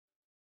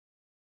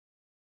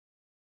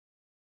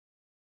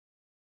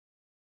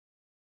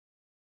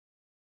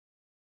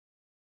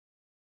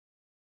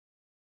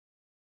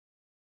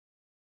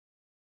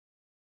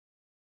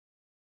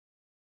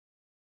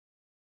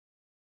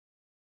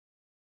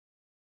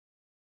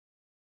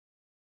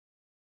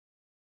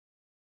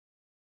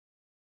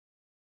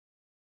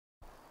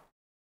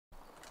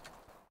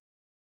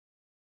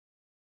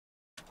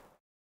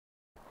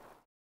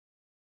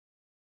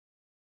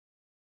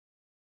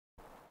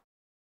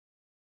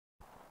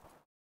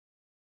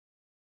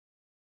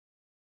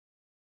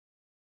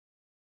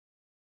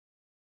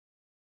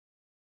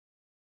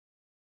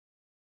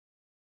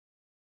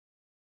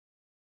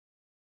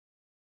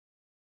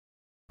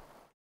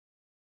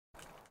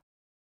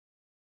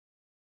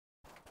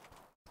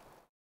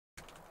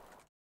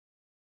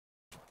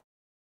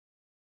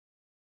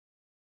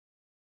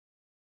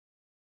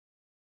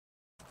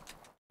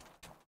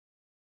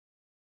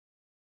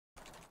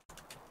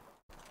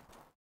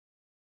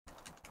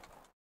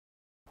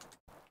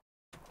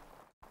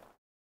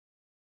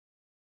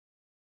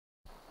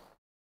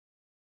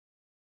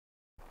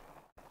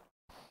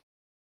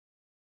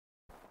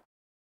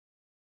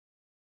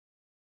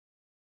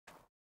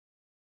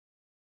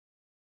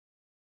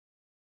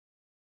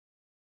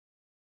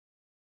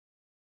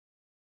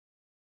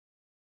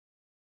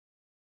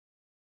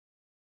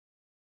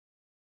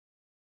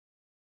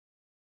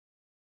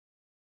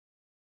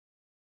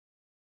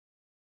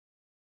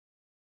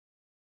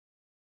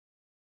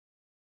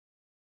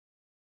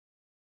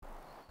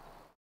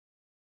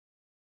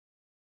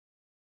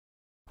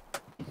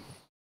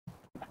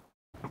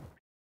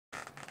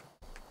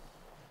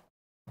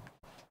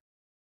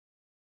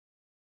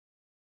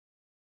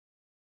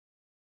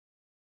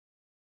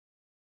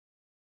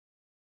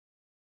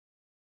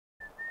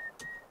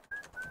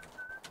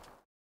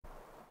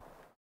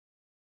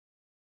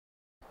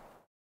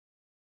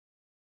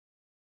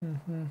Going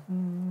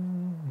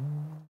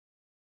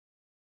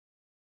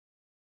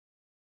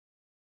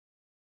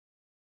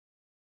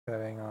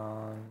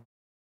on.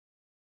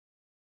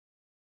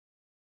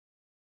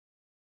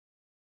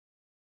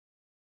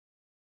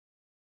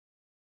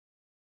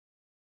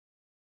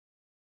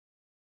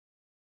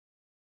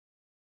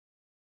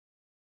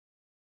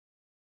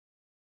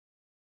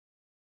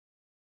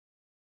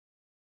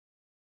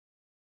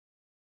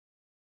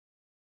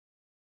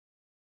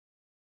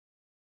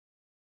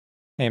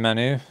 Hey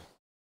Manu,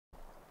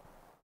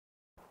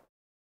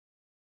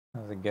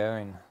 how's it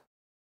going?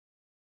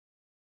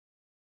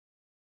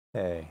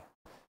 Hey.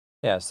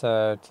 Yeah,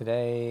 so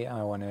today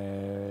I want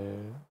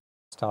to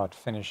start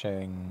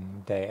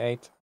finishing day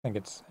 8. I think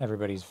it's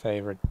everybody's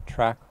favorite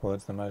track. Well,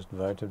 it's the most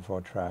voted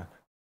for track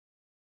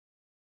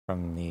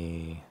from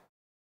the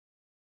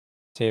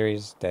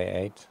series,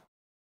 day 8.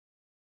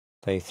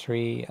 Day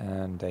 3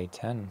 and day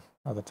 10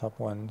 are the top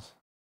ones.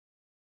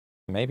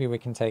 Maybe we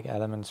can take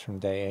elements from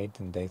day 8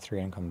 and day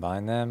 3 and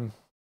combine them.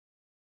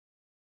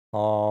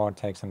 Or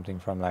take something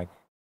from like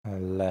a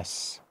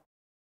less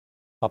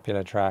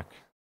popular track,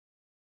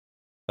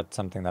 but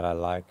something that I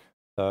like.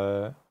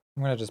 So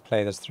I'm gonna just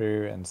play this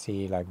through and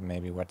see like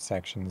maybe what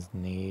sections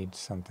need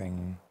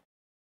something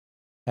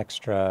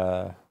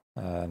extra,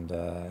 and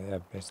yeah,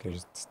 basically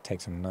just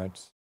take some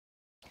notes.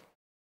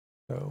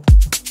 So.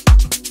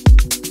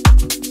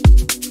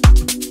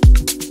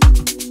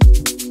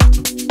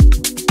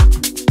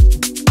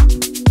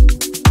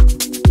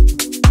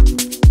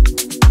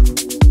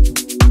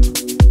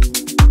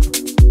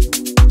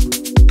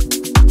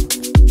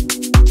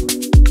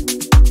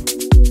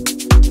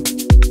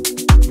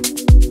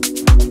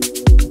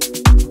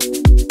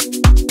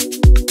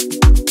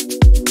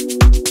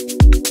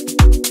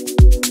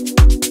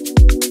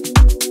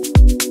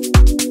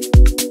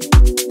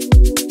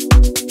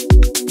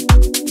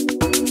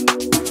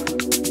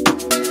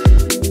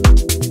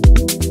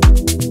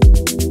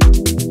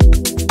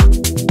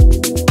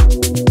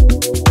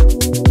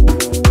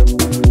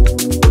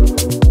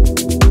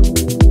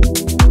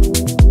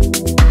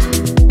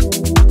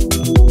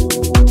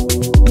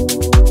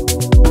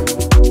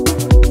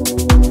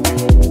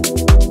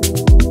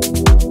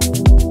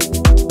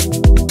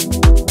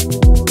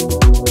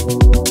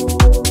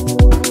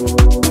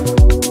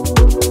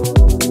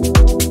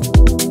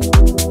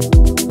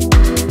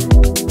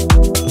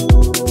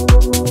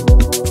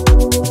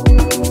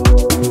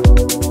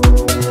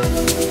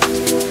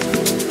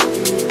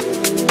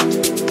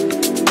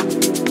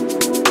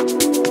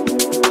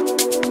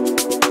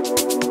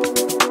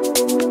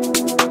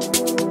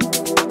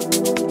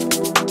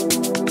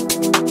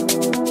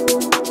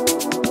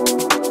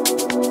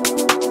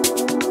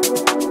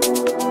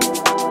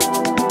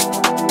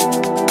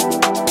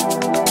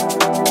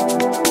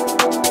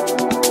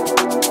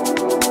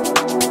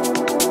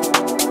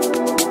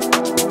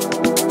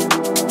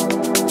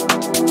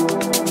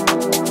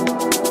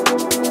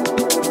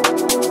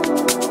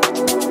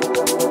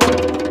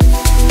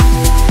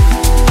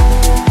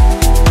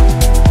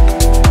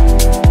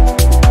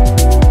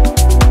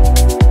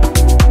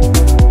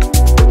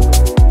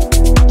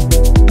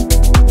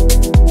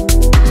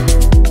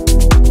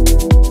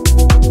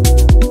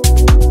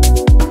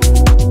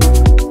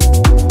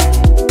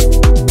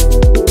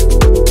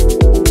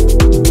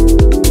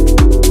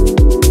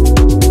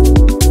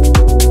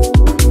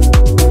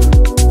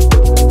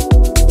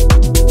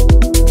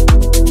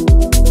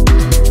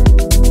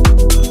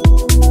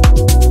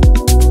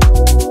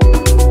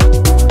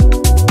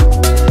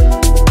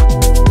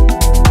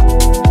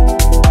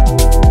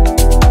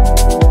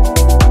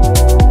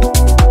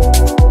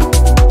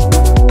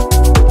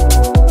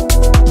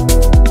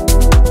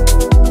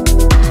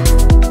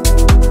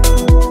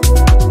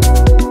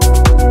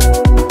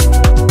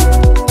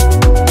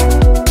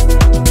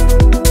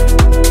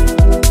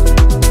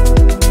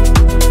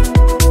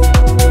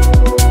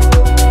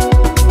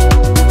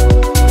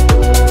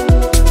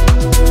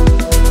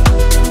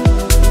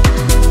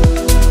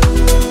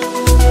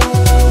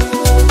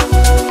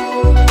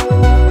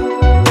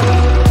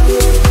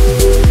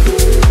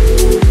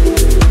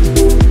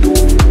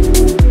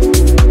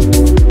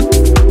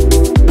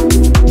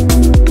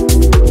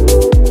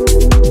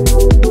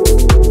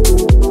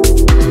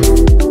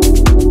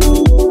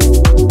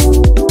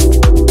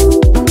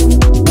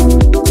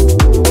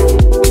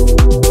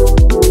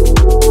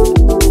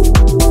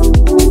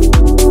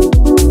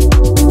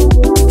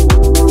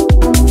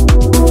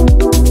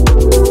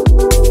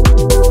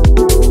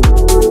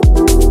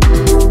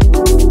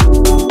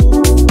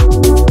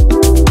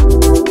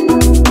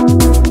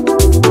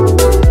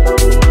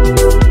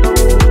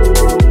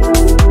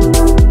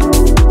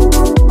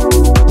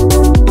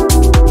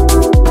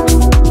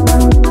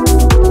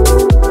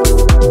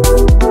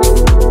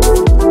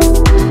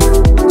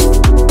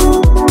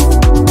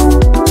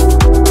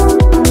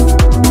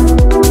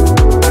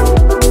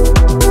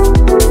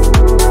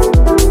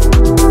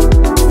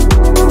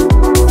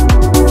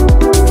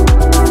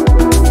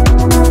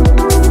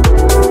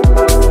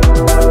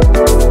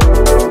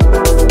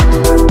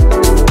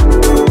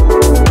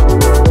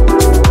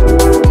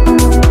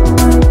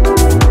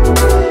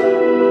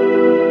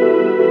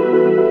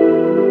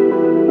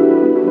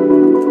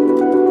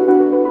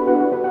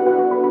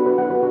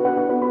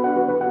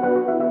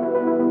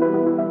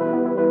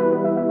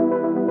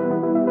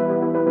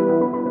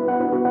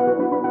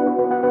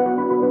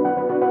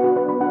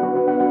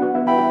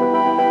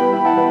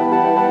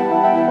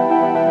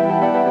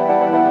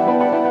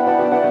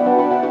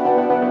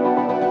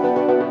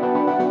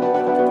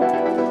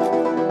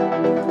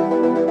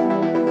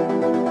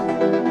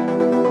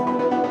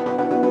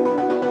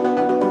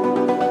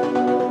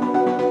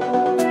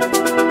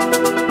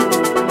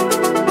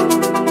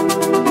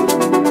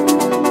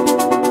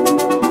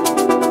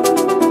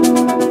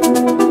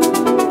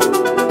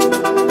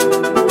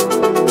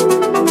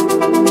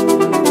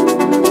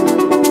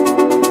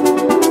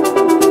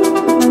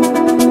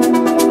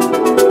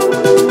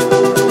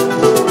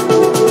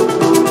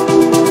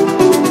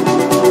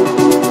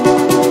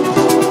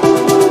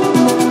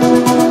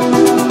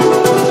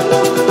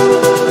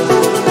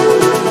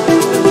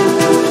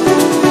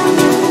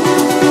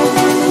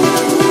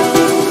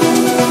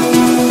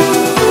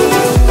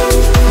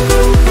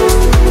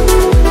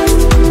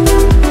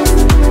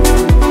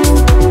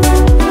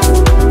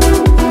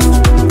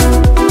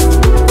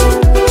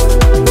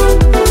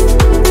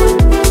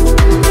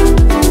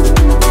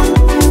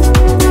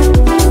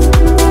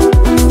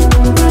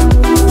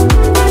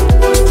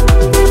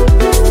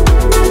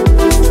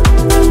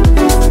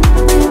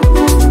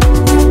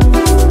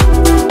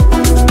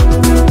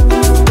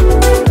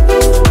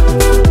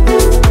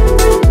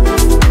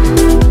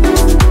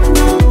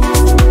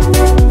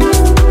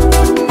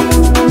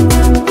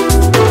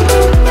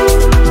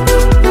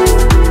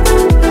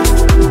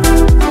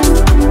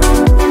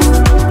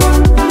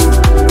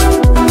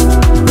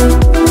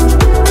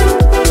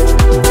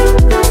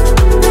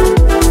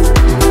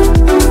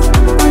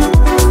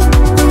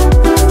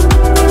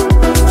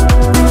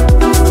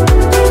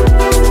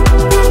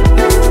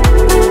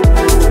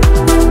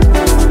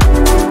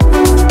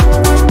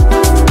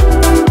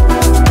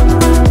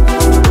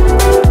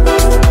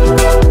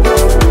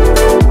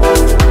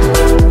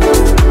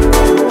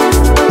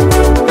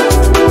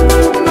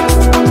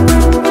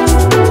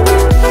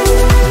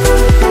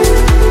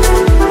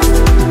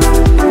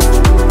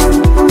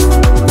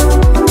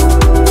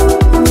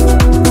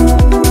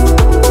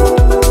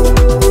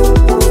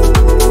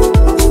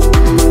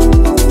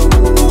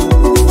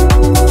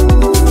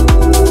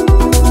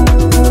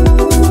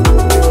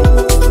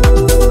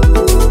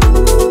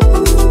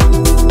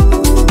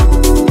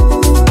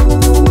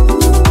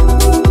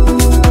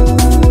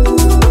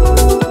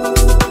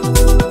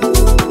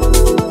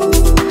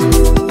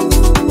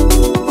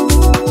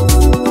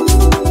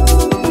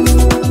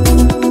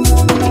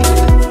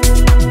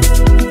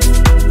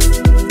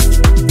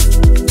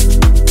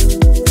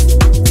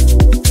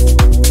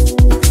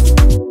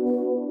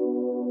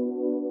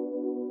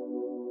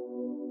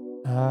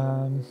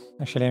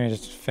 Actually, let me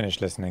just finish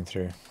listening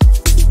through.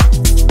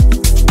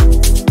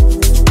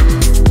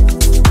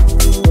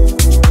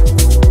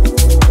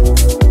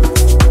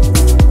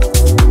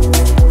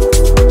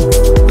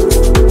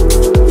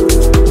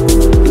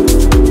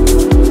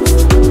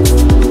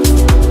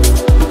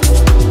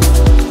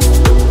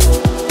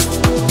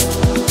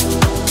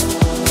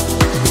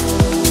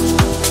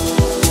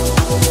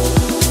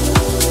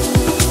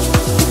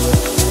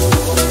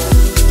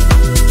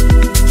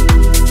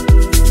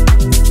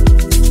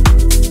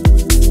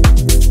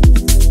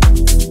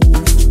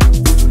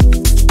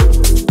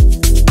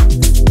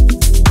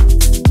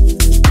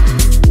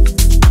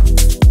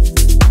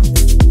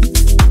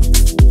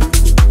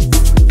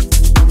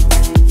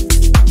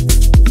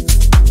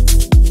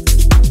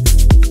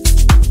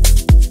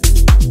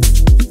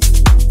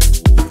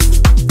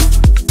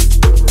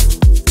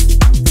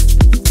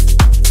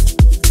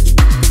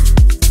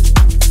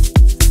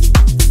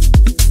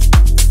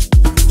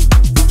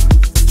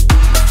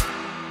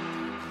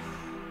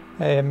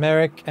 Hey,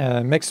 Merrick,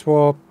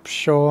 Mixwarp,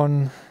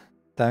 Sean,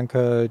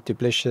 Danko,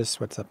 Dublicious,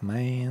 what's up,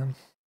 man?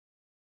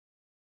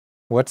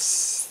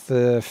 What's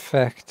the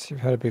effect?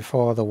 You've heard it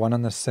before, the one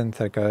on the synth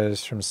that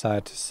goes from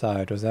side to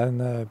side. Was that in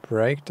the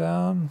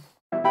breakdown?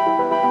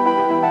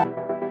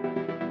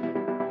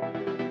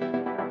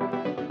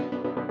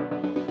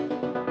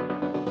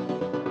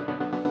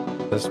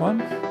 This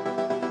one?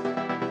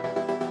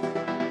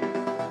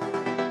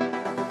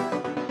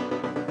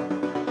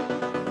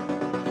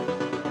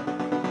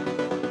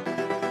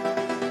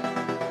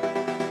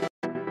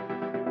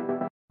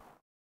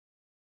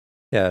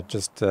 Yeah,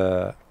 just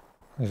if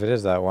it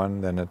is that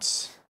one, then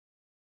it's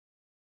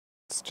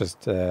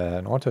just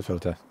an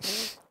autofilter.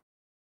 Just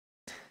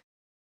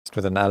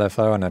with an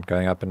LFO on it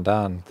going up and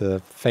down. The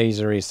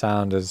phasery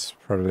sound is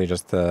probably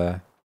just the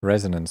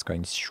resonance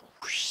going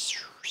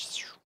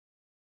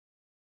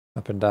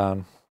up and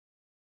down.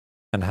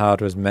 And how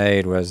it was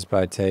made was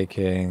by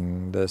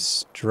taking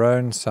this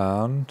drone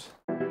sound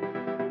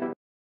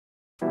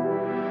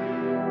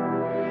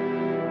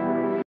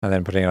and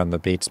then putting it on the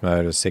beats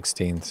mode with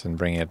 16ths and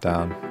bringing it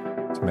down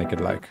to make it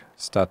like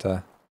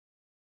stutter.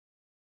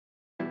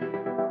 And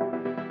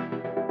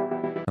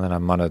then I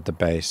monoed the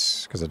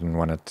bass because I didn't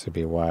want it to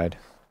be wide.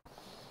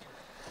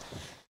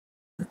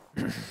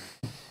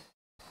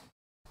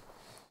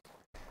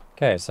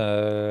 Okay,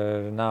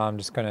 so now I'm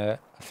just gonna,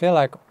 I feel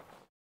like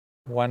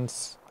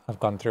once I've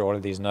gone through all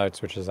of these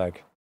notes, which is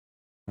like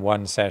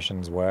one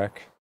session's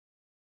work,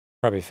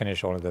 probably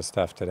finish all of this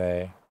stuff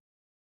today.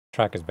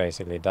 Track is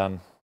basically done.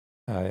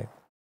 I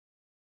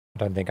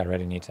don't think I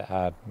really need to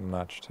add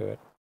much to it.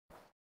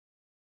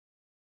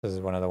 This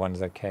is one of the ones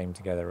that came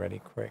together really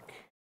quick.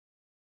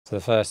 So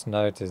the first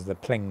note is the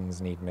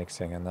plings need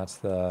mixing, and that's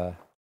the...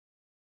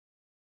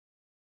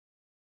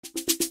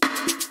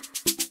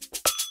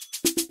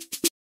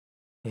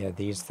 yeah,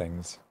 these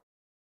things.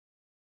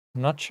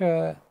 I'm not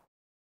sure if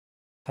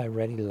I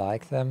really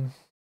like them.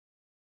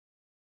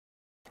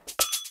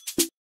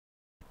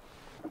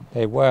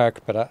 They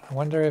work, but I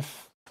wonder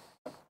if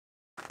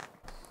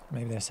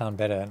maybe they sound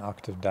better an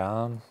octave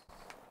down.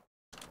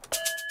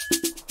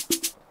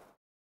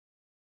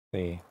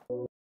 See.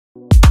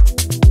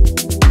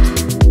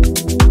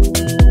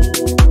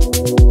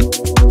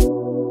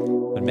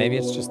 But maybe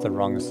it's just the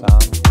wrong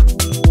sound.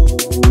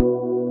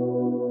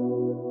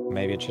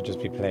 Maybe it should just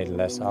be played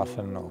less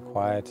often or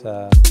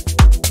quieter. I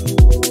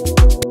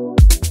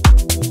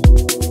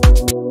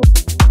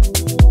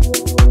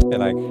feel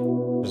like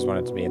I just want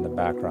it to be in the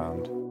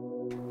background.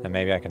 And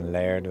maybe I can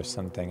layer it with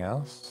something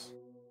else.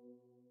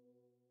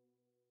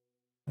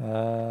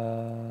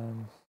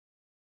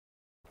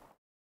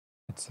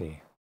 Let's see.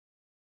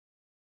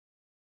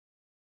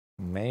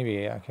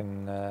 Maybe I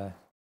can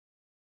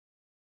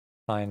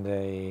find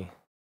a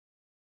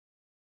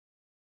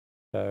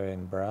show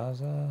in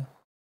browser.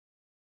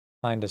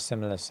 Find a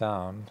similar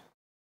sound.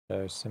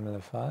 Show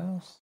similar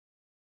files.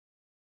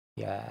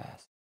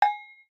 Yes.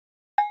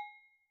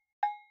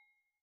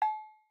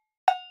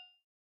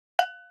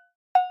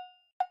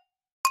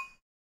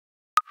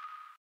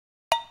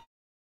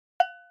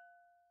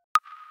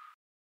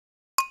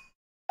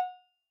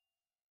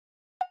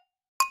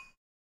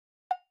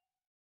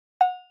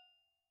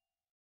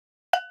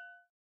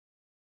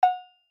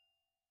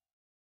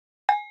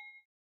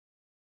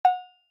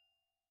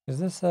 Is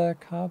this a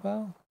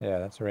cowbell? Yeah,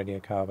 that's already a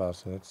cowbell,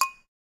 so let's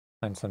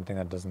find something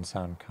that doesn't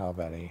sound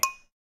cowbell-y.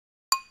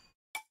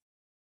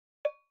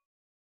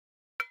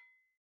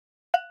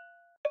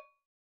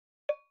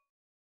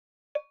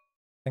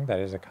 I think that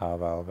is a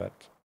cowbell,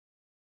 but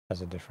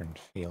has a different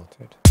feel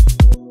to it.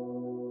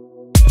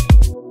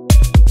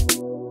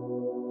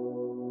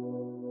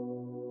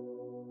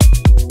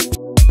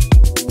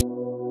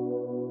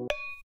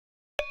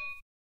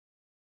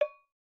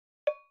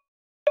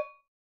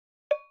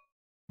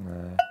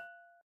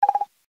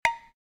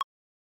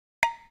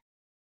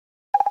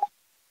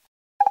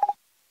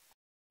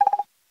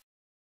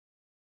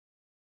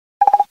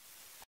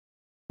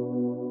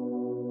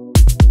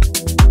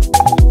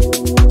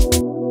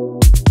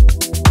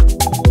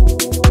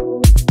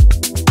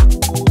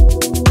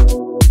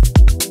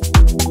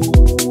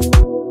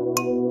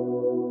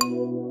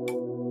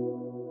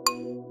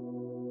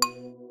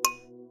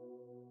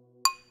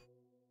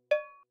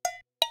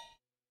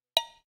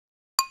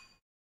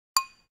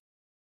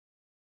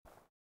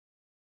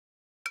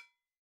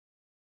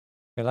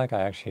 feel like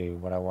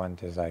what I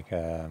want is like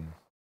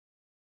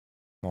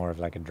more of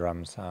like a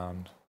drum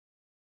sound.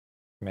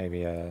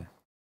 Maybe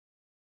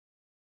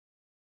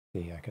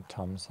like a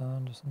tom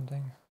sound or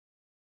something.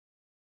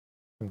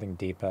 Something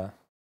deeper.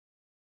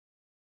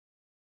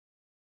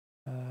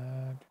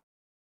 One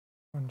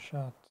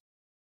shot.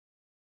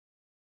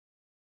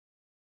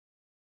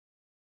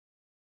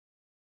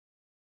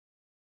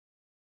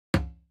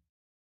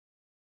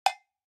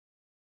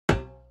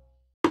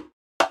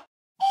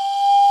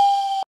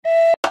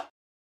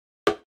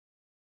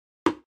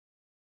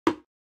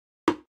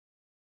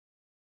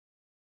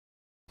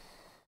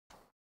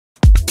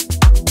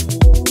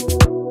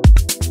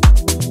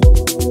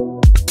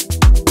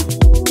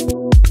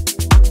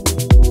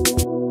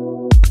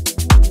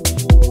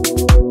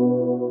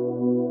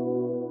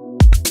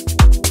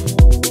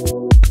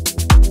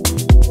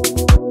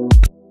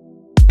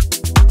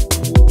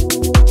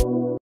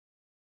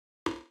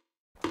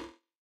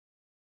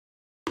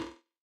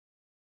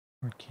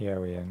 What key are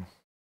we in?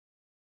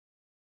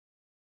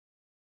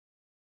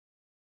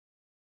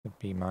 The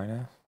B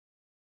minor.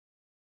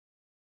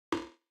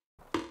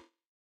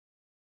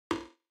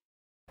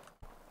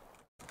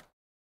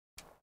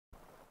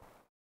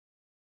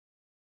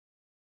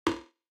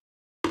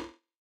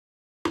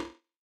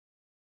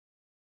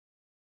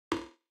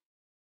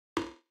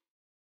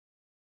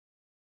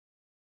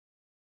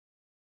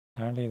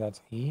 Apparently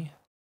that's E.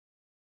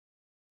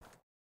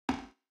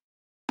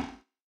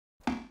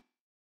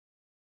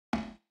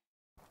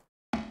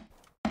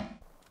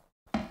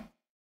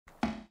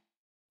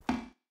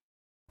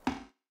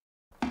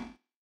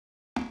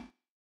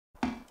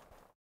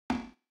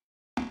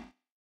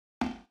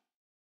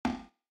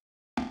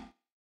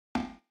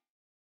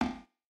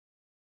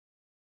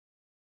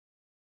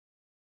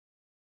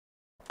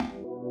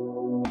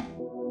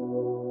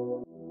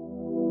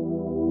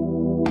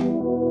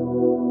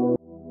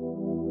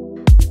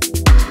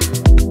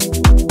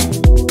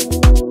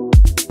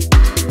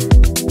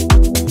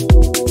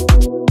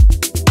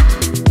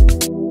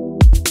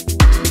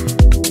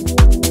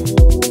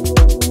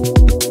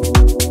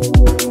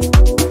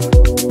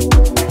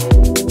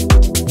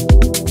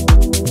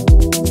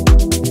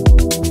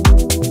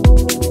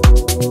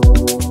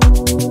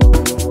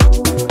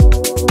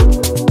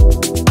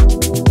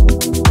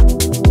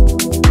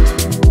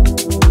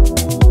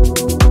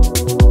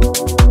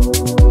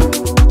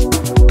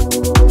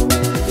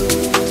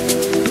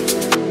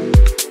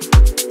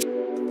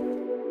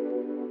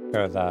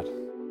 Go with that.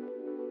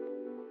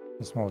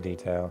 A small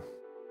detail.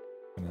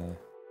 No,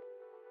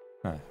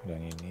 we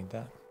don't even need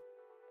that.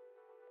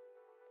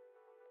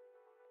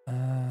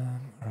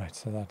 Right,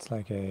 so that's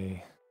like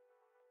a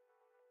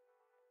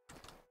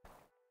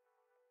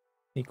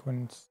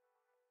sequence.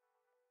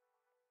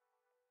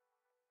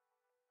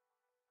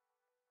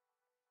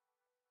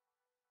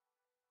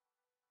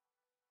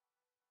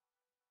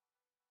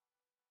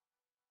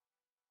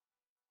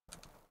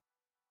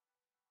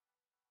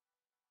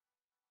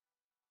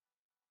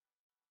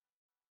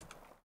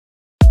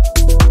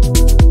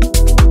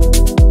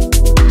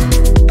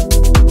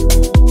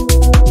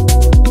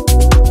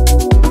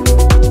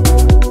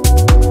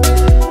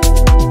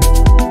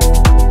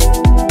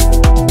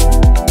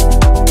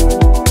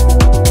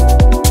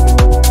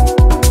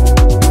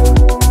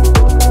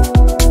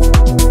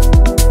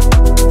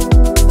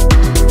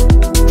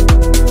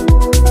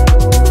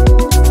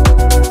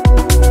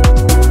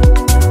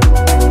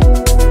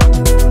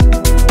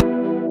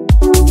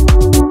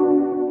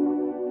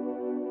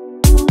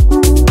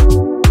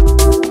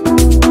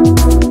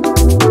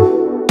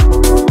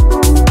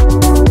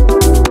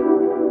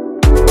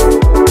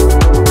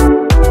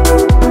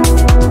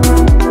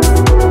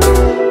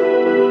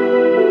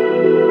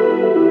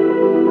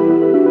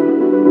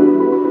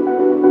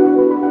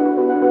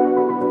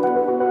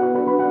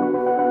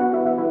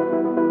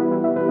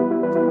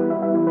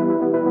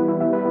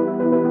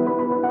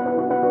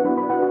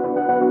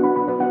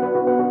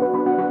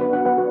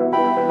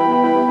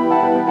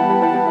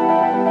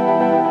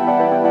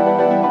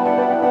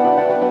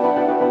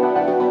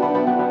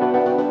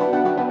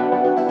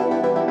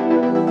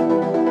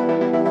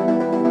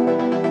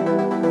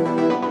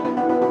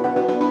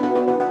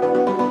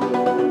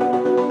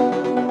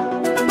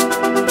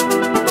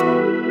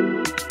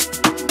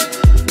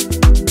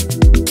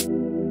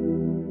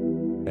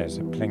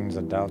 So plings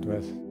are dealt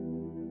with.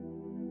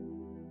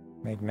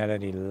 Make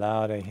melody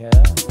louder here.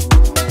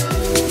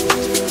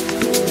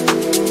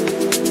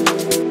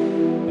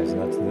 Okay, so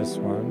that's this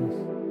one.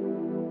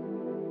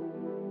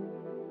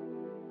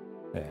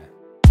 There.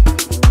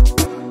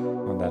 I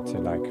want that to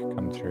like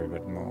come through a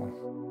bit more.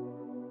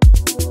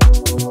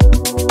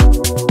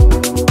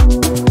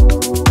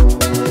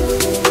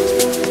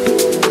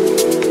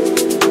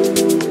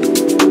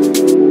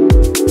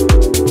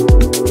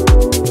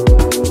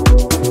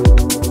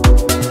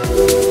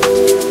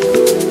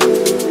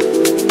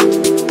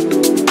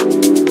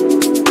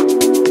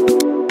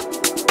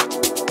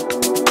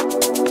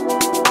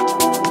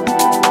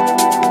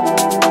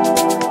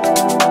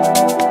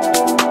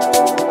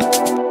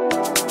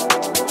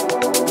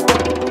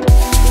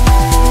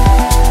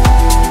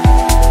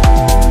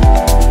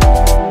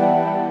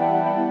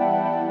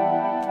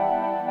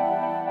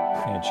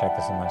 check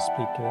this on my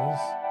speakers.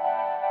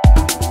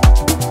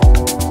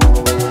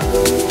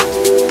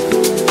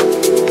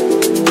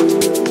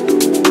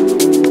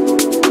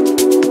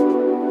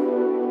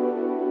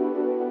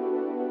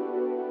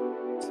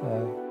 So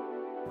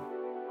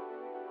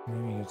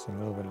maybe it's a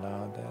little bit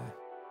loud there.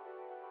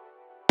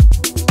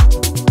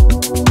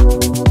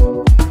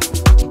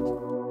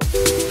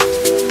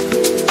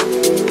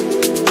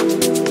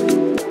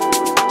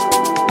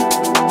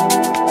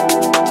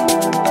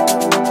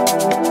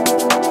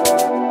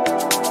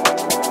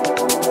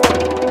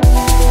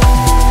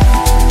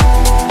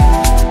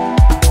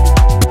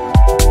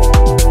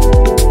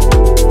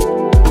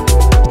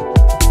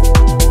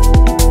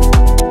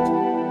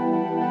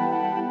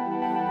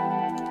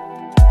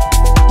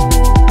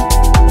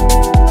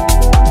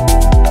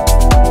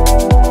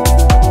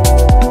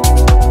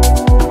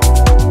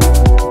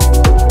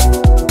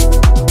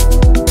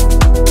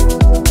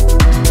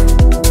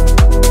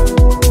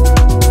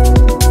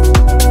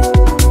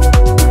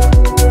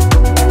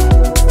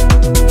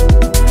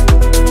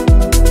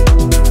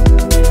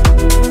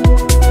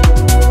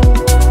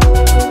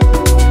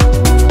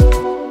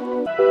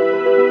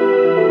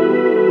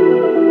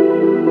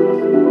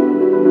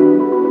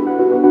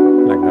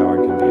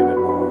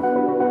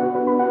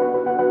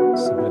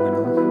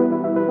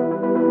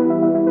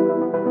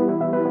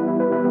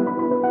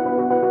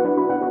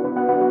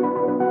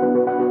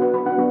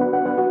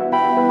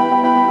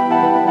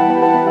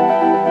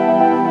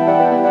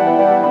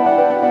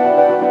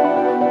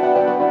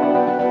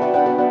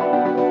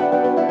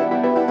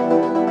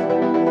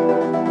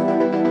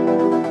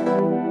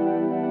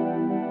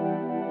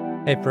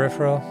 Hey,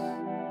 peripheral.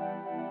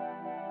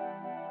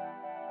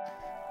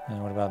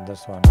 And what about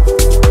this one? Okay,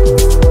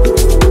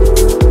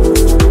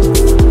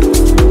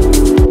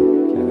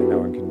 I think that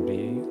one can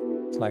be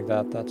like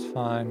that, that's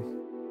fine.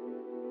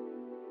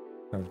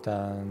 We've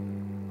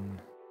done...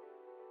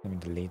 Let me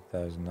delete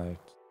those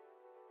notes.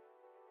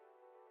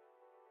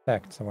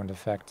 Effects, I want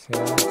effects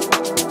here.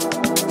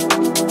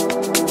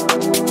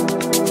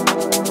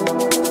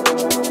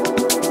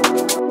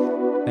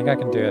 I think I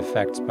can do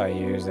effects by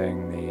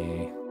using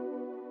the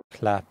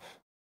clap,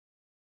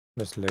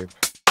 this loop.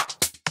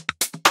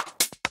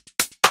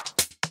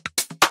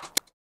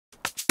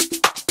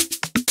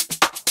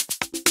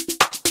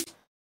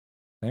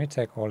 Let me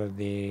take all of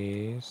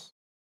these,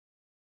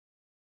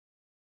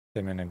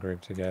 put them in a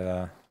group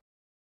together.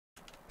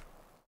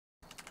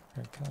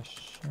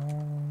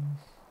 Percussion.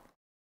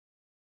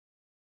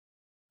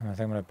 I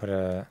think I'm going to put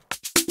a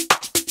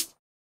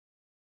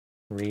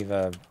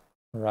reverb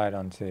right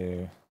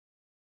onto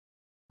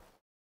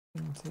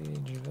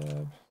vintage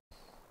verb,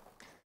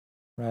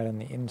 right on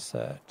the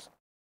insert.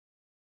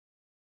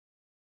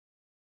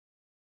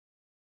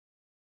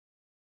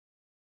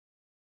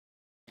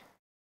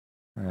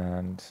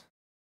 And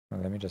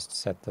well, let me just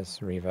set this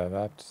reverb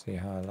up to see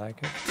how I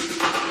like it.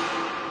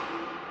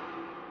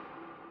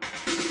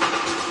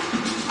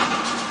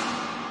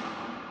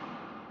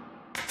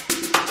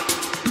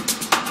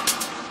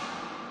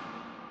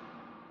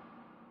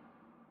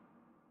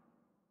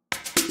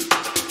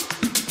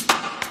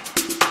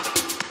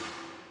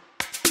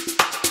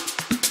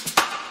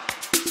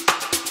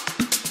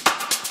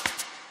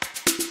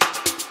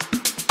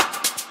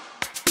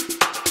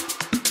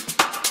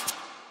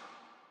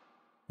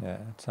 Yeah,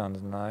 it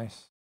sounds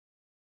nice.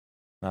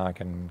 Now I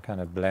can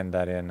kind of blend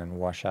that in and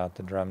wash out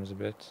the drums a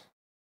bit.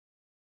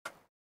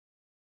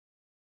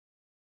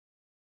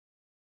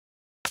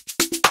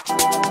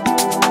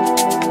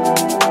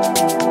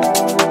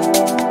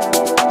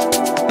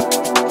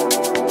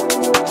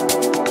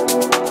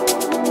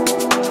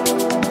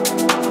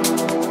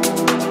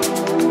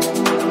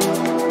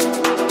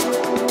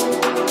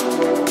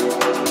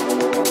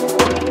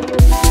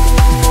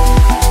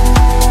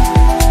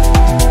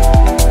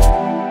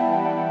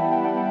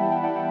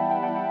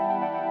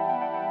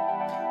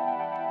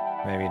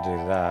 Maybe do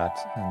that,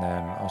 and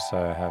then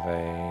also have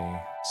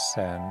a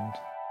send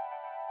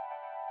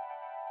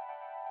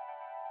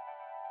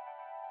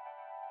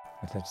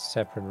with a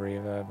separate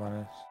reverb on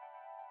it.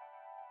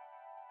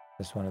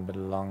 This one a bit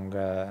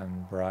longer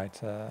and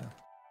brighter.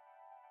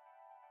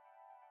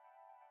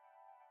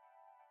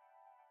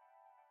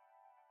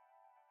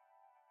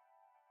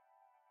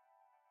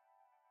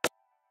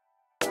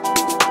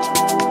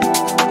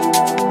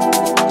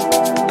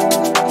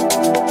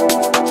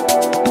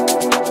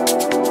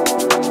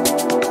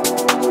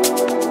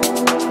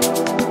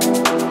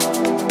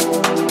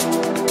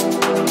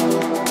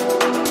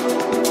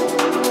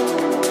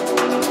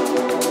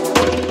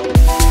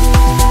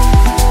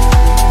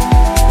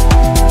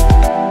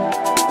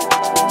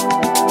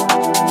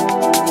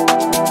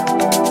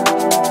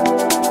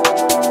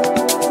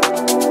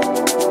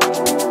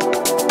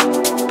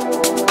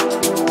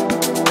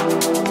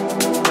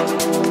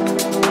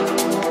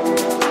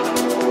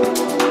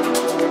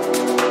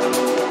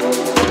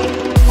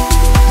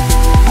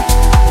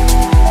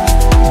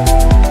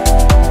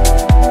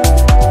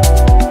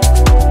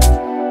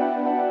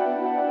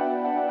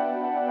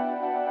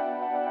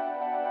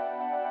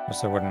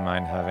 Also wouldn't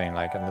mind having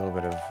like a little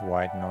bit of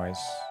white noise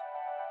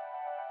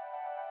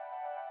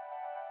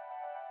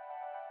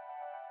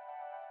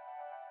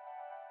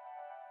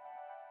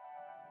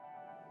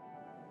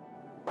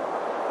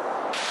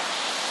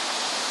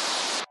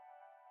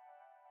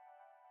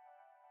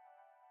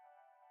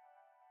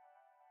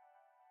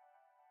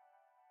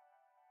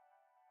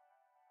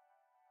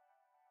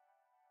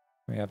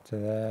Coming up to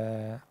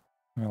there.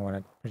 I want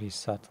it pretty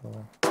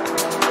subtle.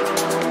 Let's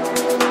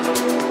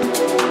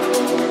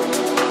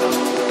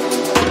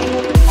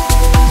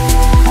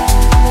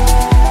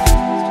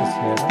just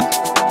hear this.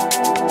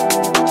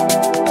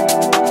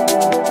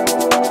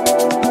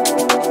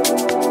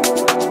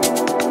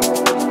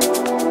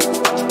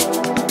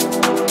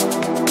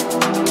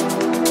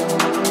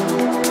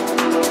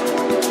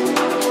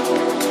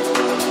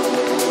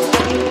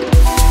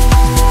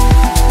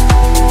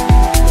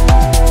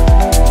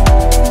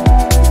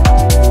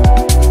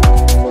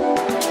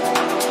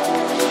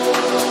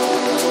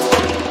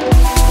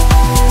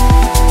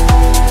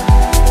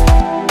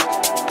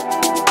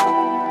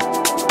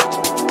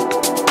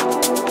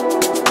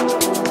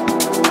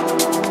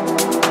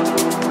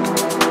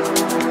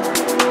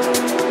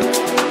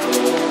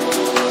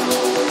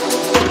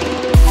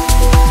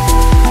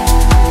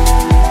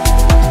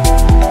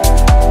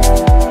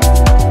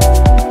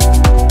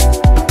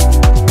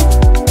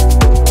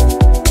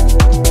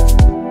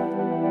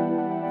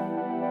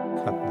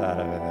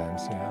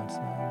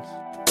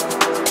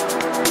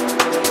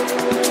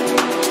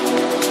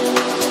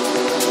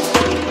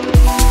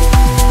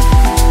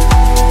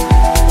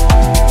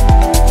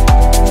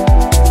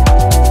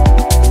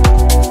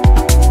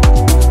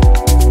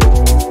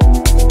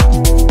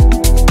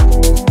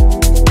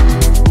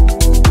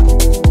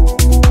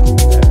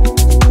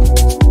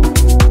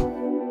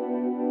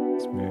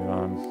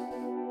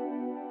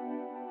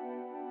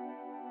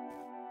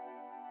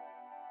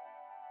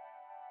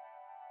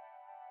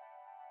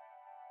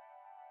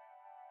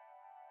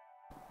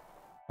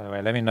 By the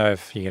way, let me know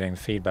if you're getting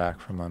feedback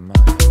from my mic.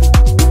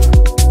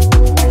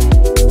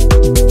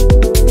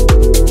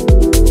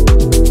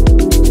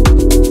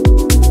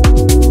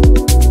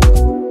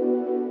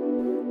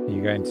 Are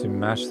you going to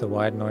match the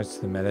white noise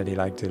to the melody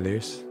like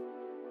Deleuze?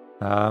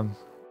 No,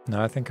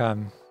 I think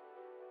I'm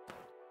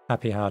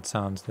happy how it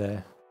sounds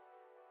there.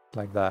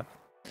 Like that.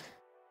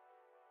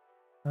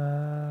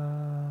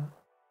 Thank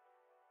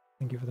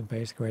you for the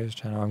Basic Waves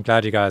channel. I'm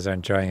glad you guys are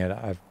enjoying it.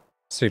 I'm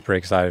super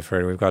excited for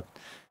it. We've got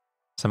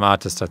some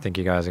artists I think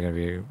you guys are going to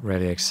be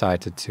really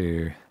excited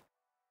to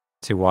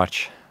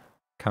watch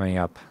coming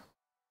up.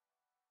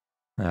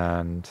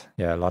 And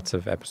yeah, lots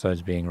of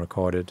episodes being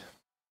recorded.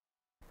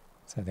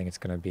 So I think it's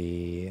going to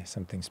be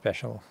something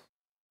special.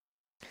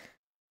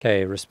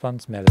 Okay,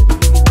 response melody.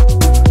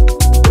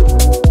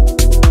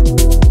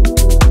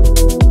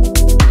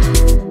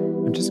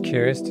 I'm just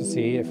curious to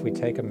see if we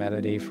take a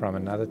melody from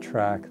another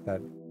track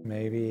that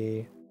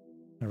maybe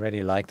I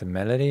already like the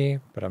melody,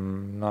 but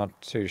I'm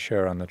not too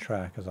sure on the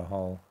track as a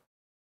whole.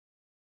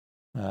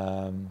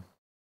 Let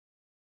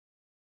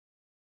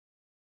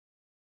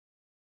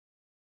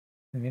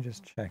me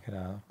just check it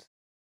out.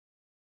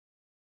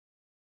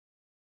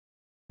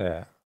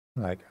 Yeah,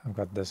 like I've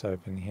got this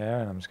open here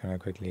and I'm just going to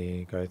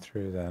quickly go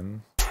through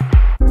them.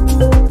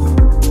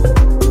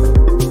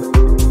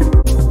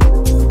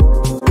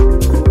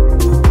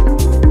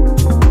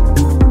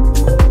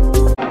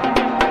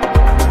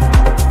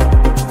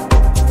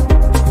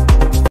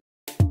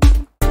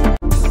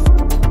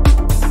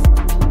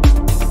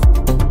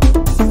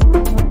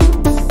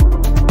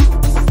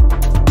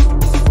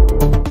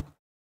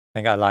 I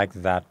think I like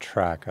that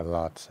track a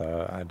lot,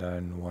 so I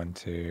don't want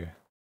to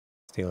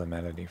steal a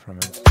melody from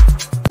it.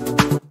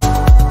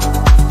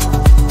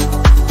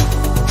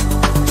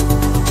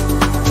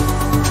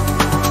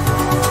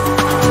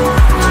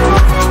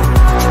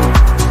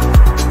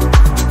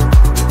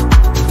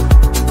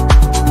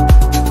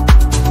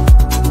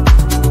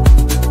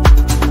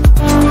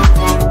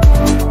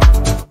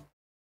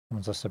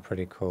 It's also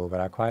pretty cool, but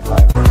I quite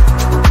like it.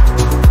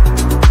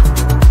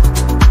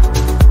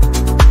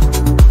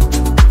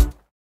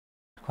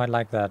 Quite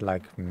like that,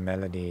 like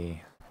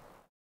melody.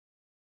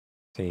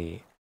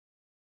 See,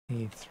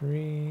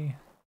 E3,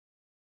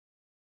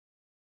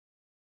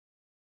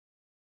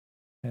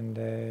 10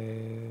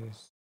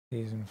 days,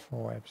 season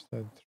 4,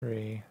 episode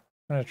 3.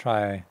 I'm gonna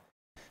try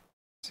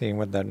seeing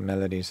what that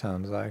melody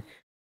sounds like.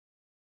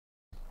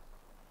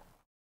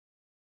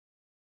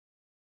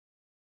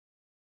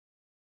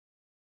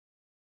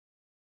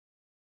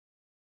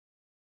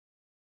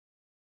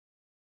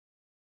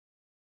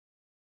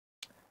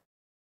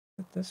 Is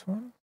it this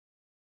one?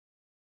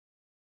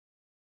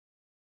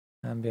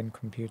 Ambient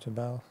computer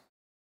bell.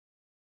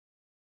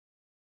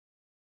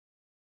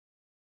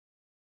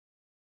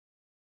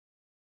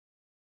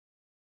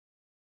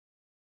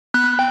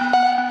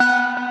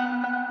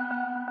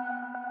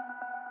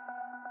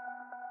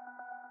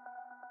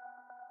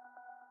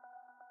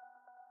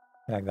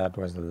 Like that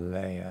was the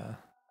layer.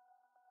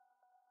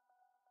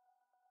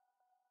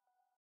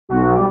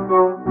 No,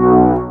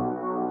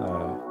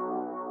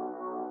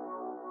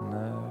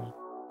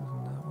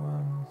 isn't that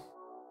one?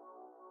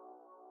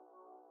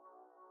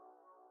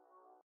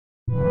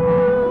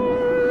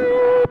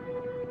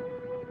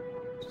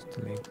 Just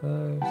delete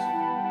those.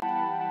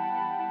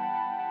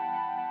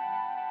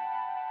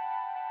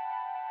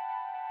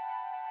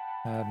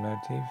 Add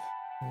motif. Is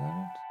that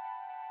it?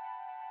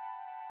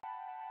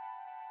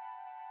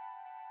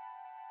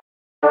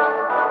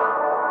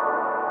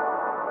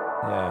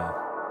 Yeah.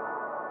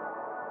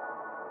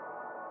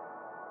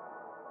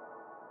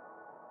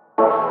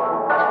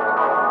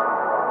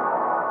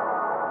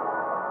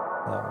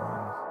 That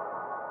one.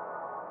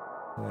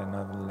 There's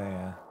another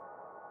layer.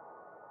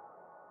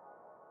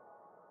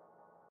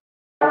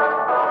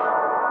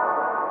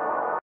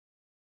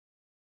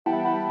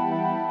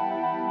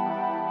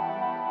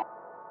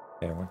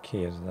 Okay, what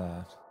key is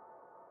that?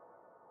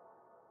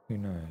 Who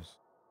knows?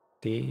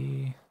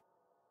 D.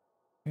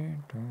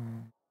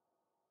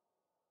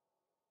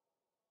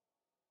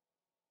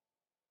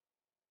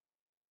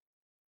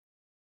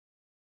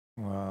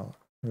 Well,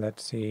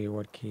 let's see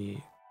what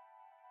key,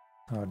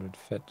 how it would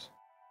fit.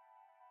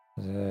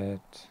 Is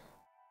it...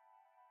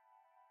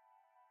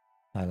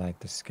 I like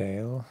the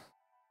scale.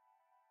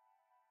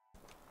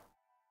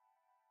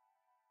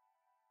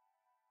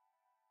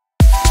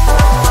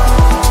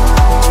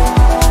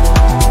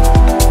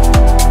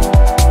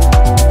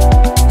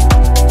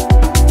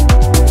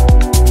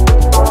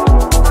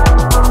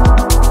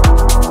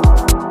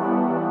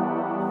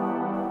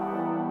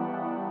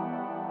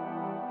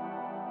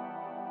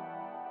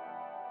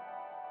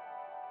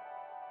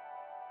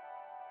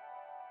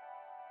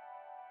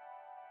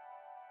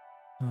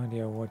 No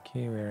idea what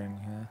key we're in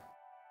here.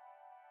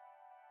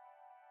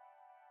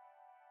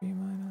 B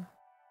minor.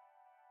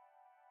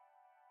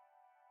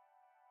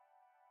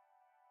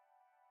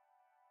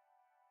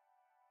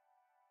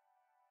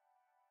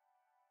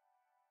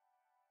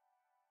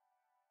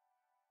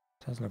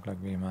 Does look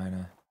like B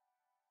minor.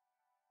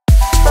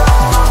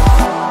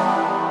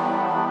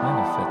 Kind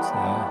of fits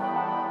there.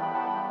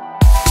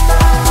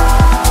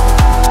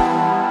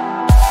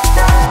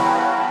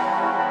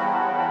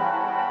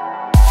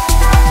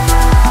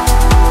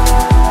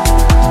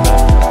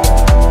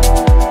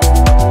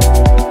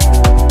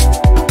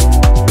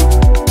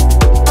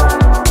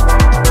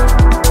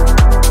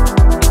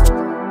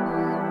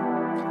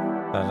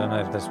 I don't know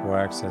if this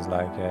works as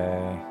like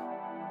a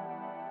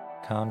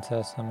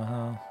counter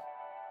somehow.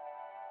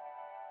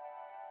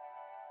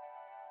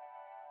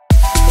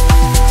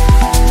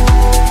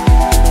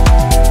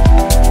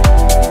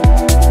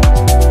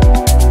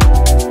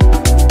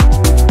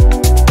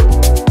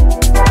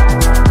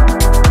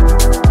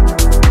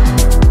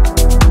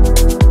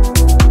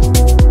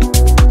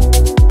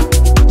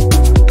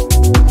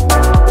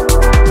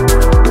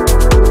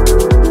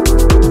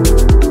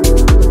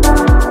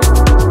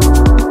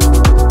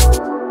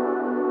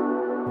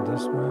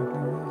 This work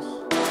like this?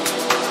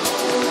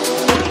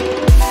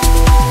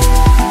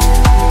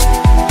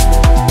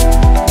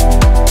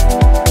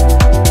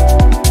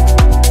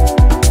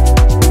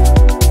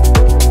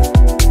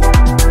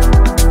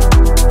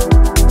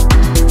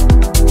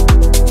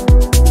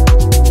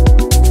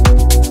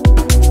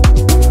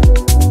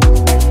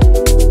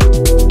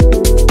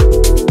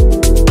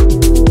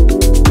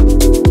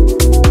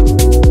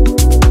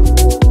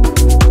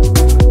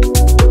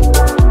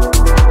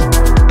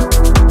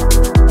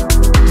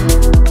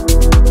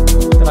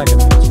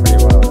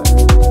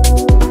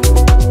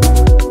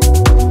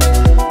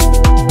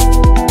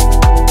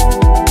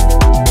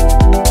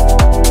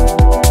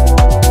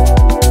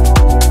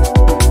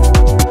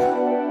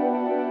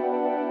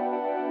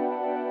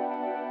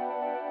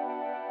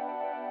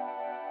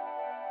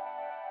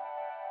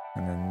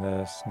 And then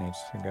this needs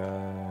to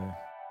go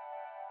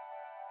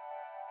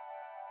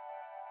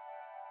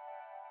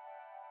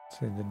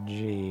to the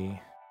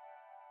G.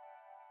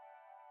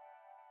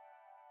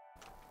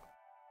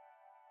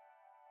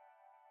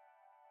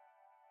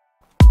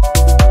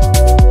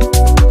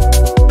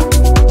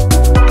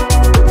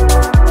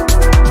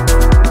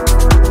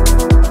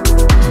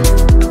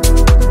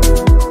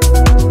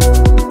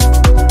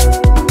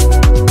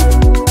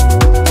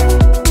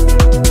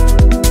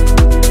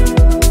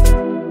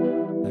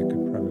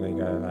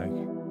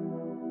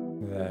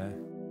 There.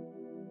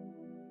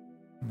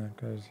 And that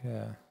goes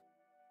here.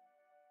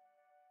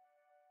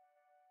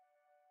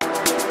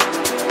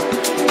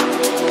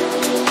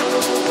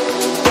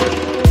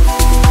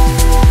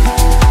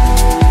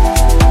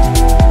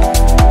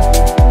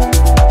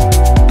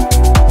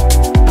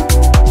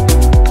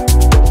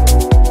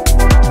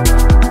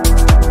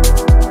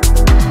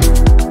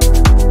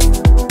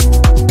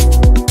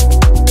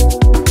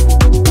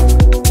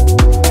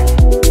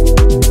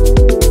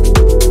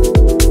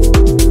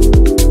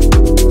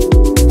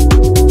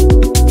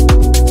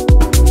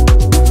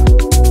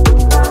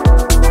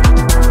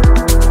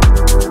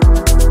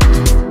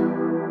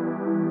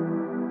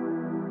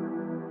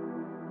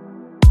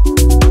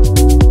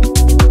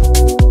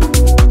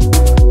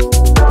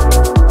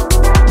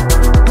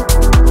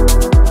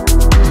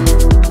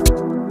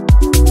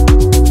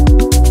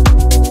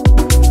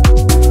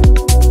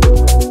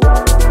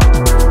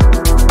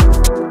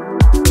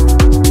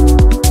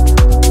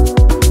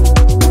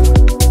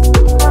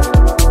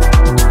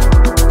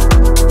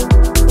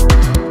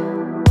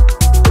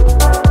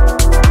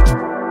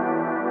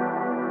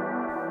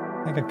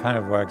 I think it kind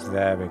of works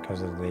there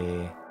because of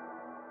the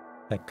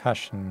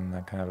cushion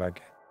that kind of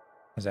like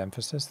has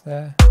emphasis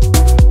there.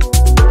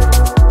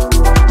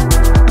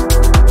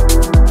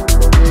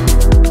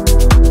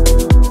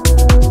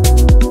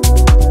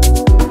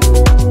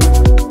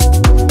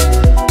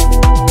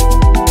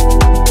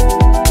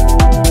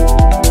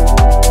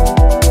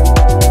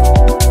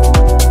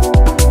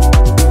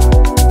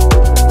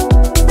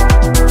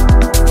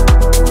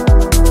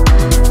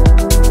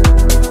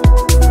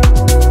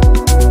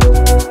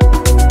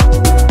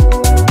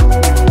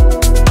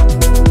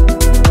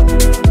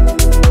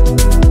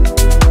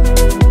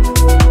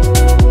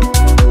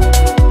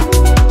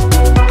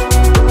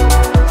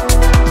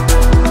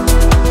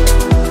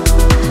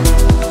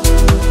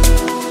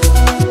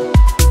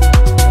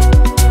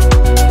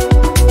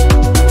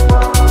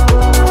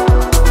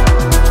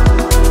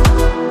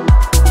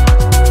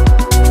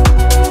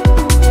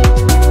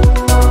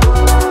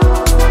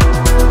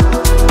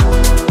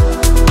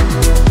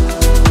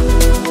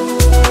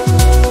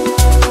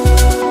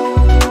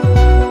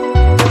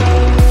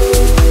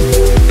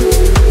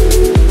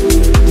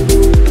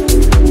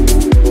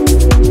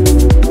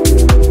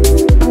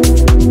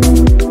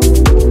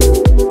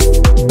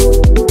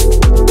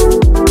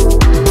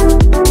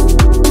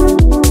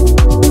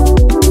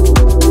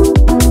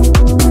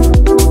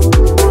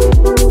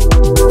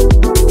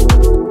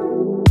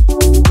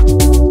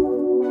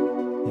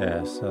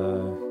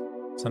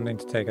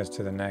 take us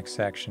to the next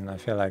section. I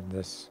feel like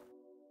this.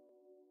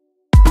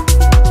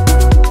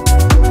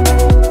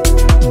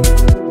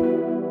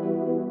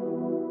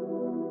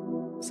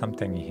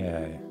 Something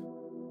here.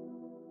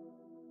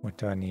 What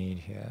do I need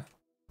here?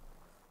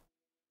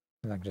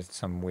 Like just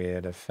some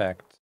weird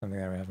effect, something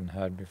that we haven't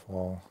heard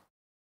before.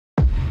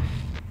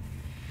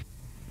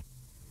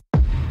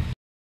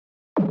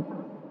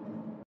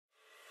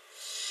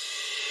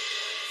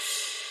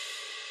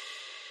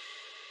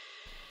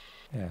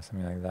 Yeah,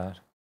 something like that.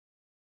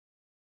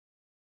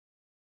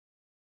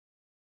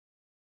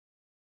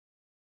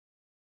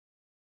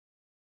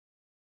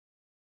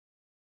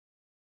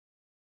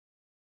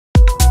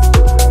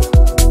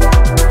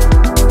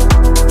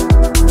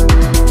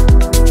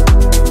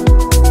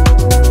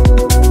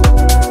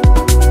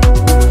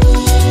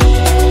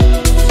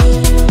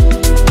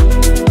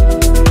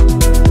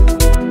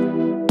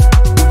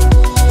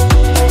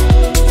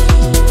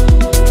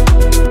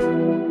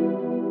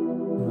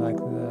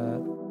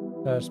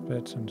 First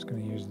bit, so I'm just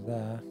going to use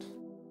that.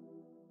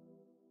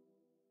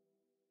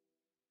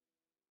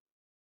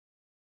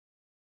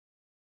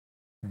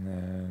 And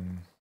then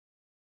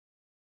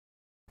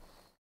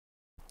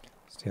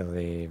steal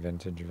the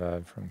vintage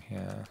verb from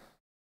here.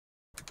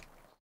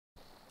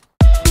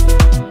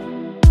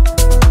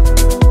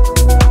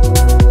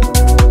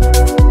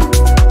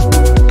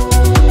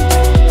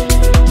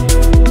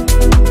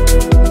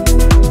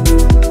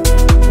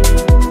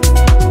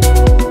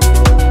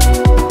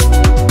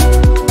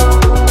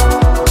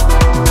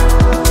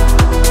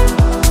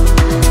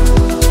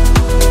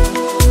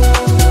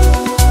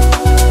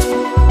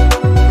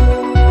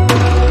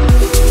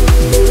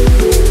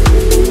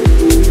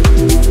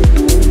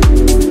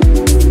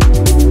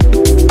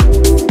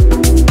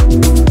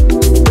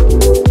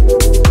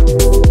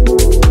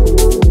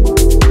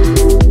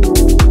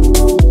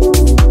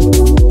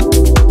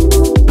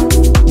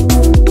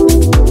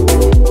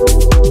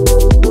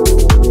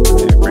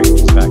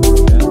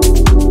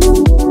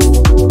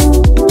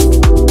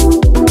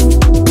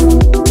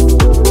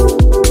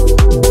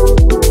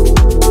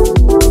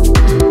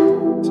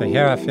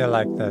 I feel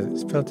like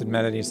the filtered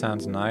melody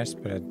sounds nice,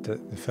 but the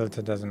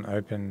filter doesn't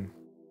open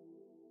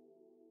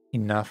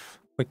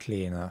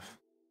quickly enough.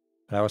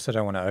 But I also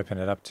don't want to open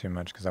it up too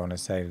much because I want to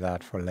save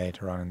that for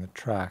later on in the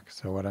track.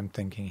 So what I'm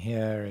thinking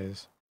here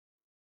is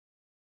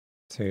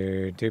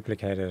to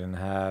duplicate it and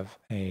have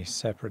a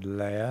separate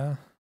layer.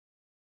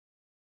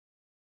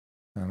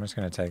 I'm just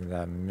going to take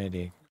that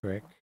MIDI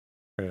quick,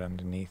 put it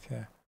underneath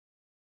here.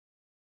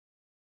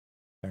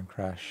 Don't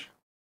crash.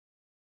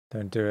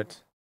 Don't do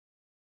it.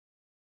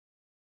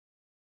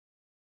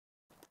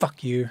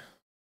 Fuck you.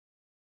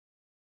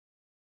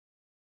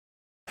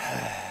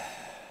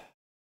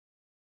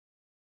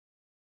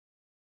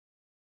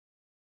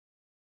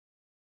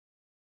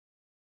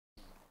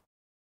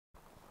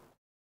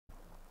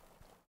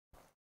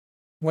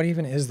 What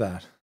even is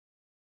that?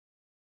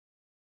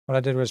 What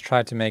I did was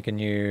try to make a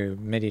new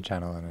MIDI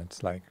channel and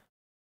it's like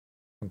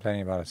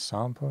complaining about a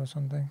sample or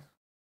something.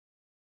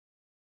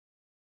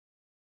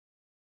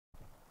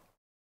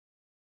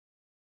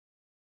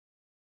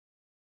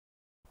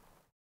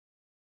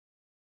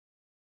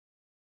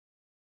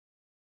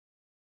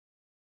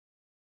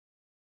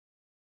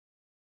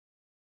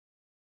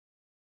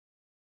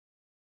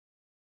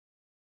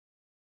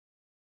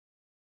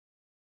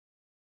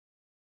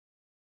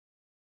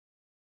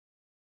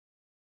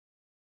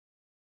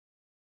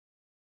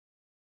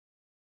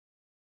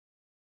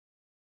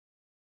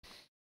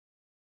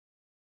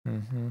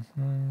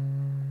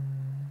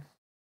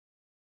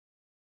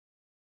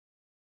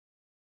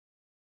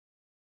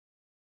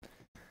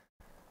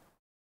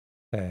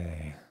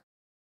 Okay.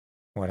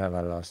 What have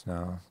I lost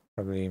now?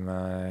 Probably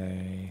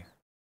my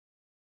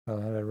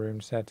Valhalla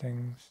room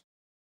settings.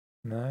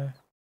 No? I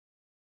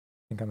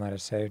think I might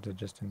have saved it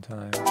just in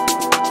time.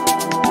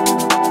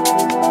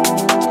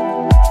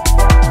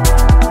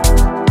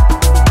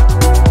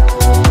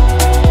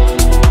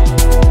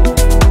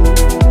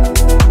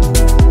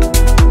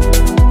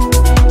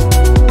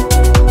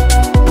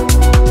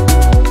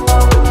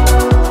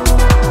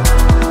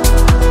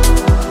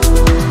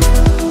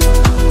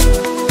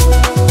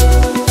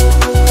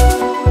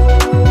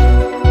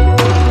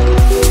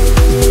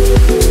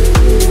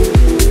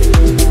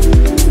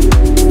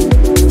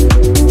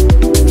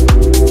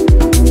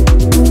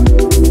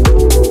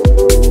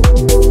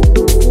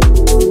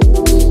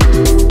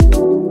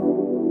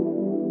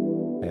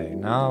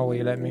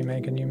 Let me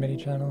make a new MIDI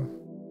channel.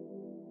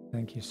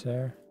 Thank you,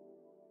 sir.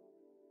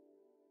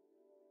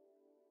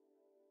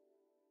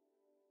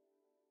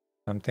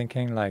 I'm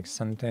thinking like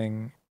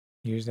something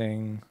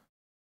using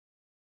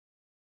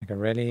like a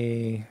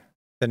really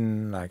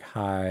thin, like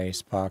high,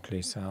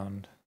 sparkly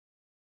sound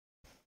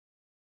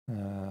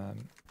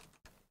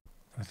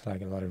with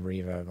like a lot of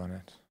reverb on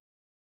it.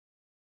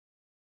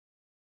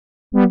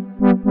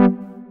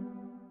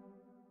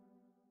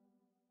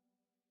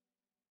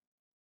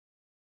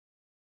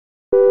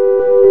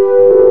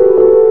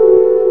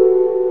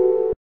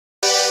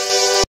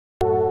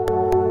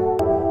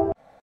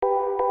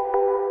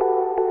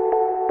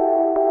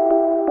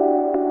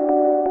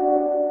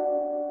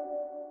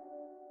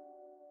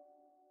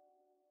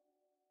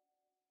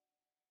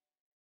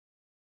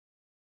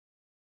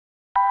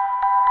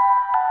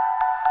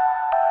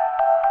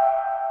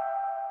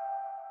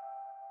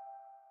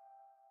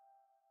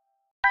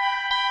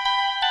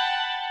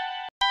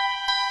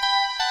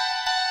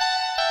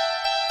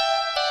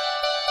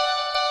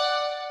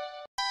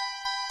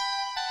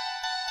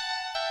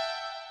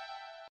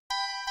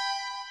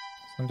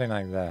 something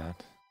like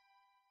that.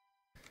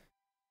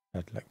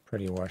 That looked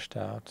pretty washed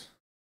out.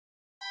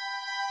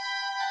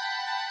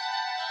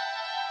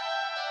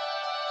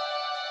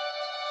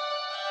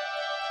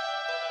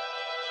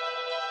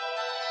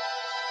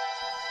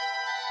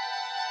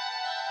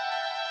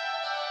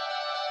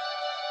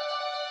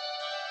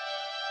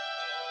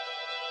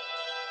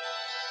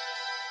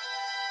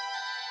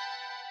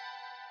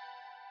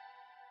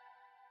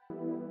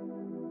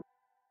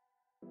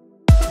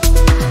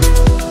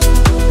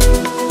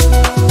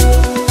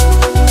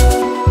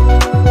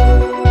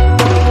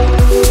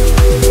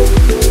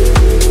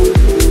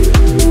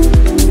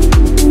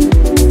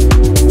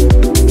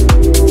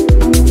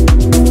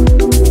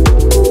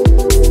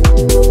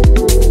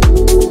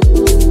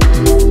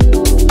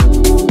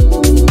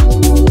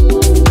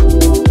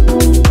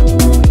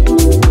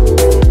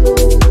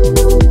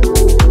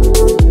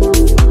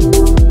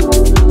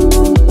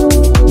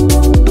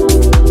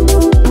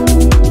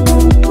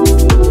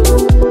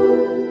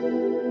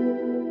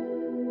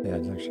 Yeah,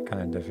 it's actually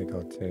kind of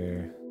difficult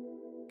to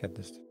get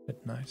this to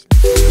fit nicely.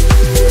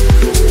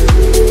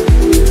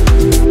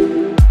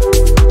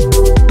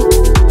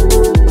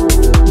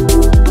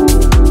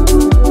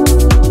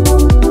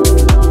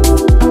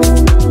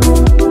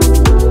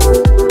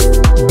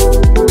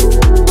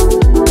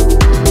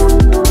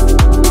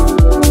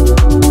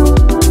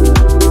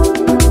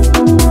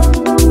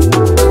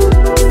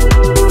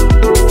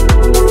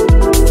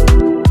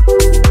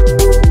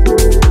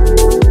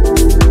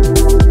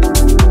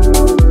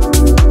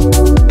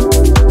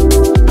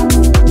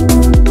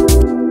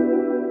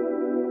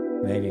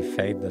 Maybe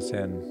fade this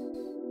in.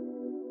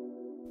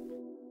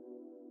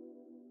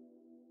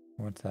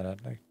 What's that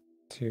at, like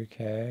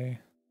 2K?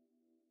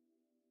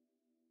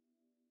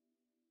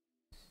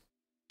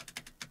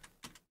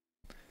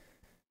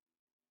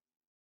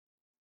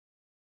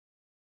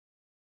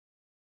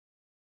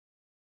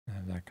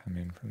 Have that come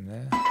in from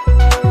there.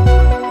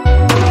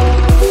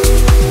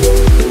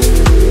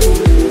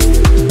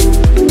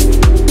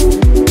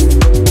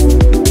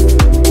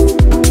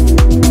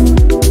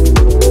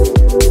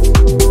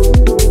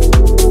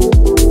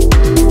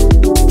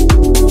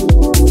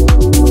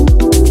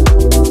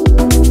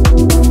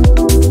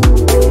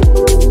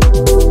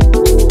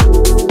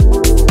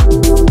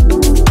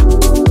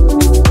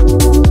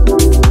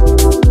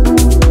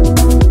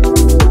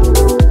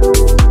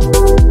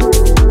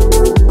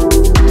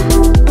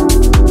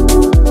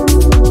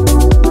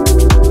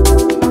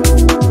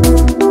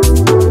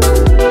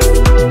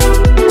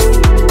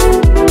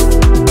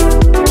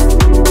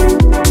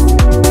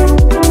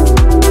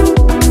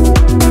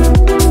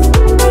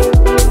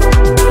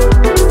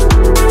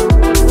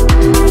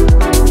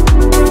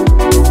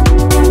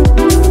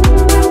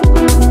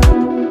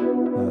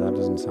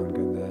 Sound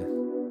good there.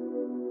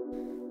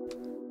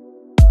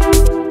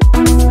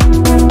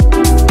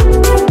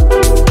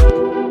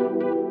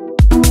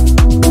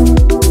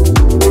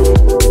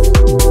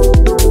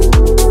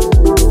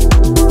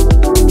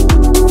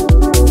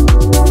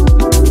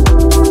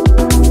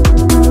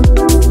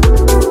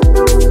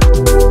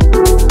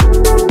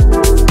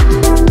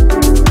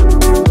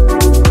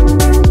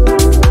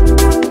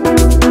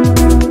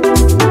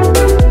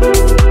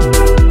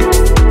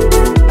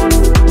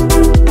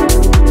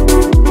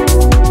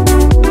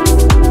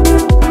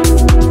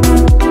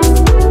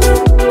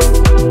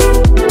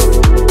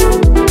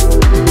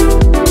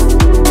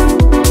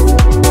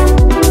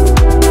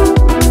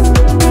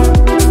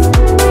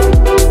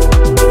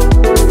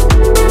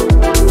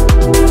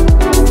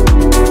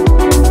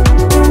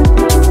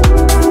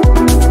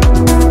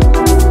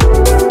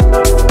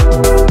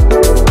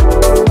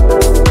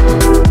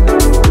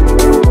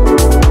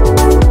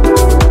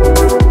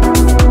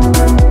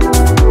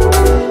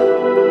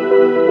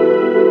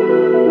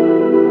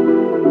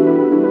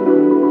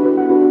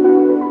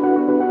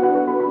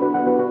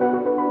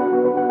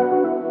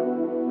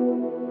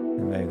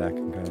 Maybe that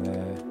can go there.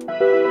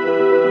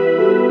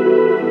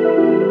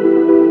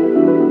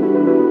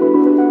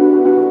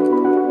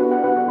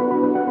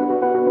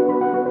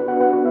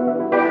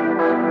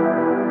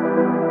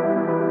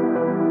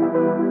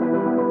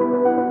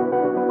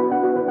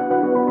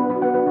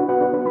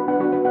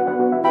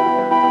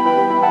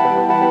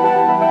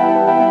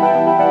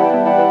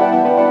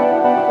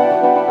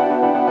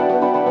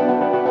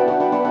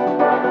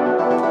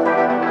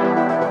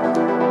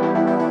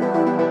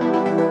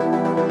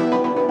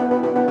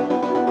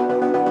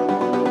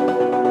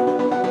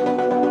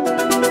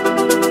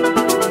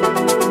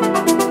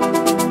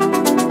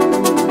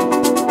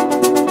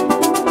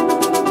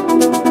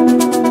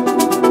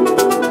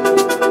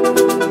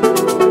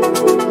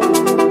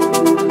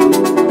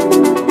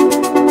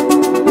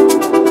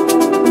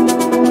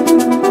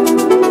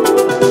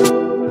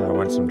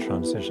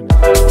 Transition.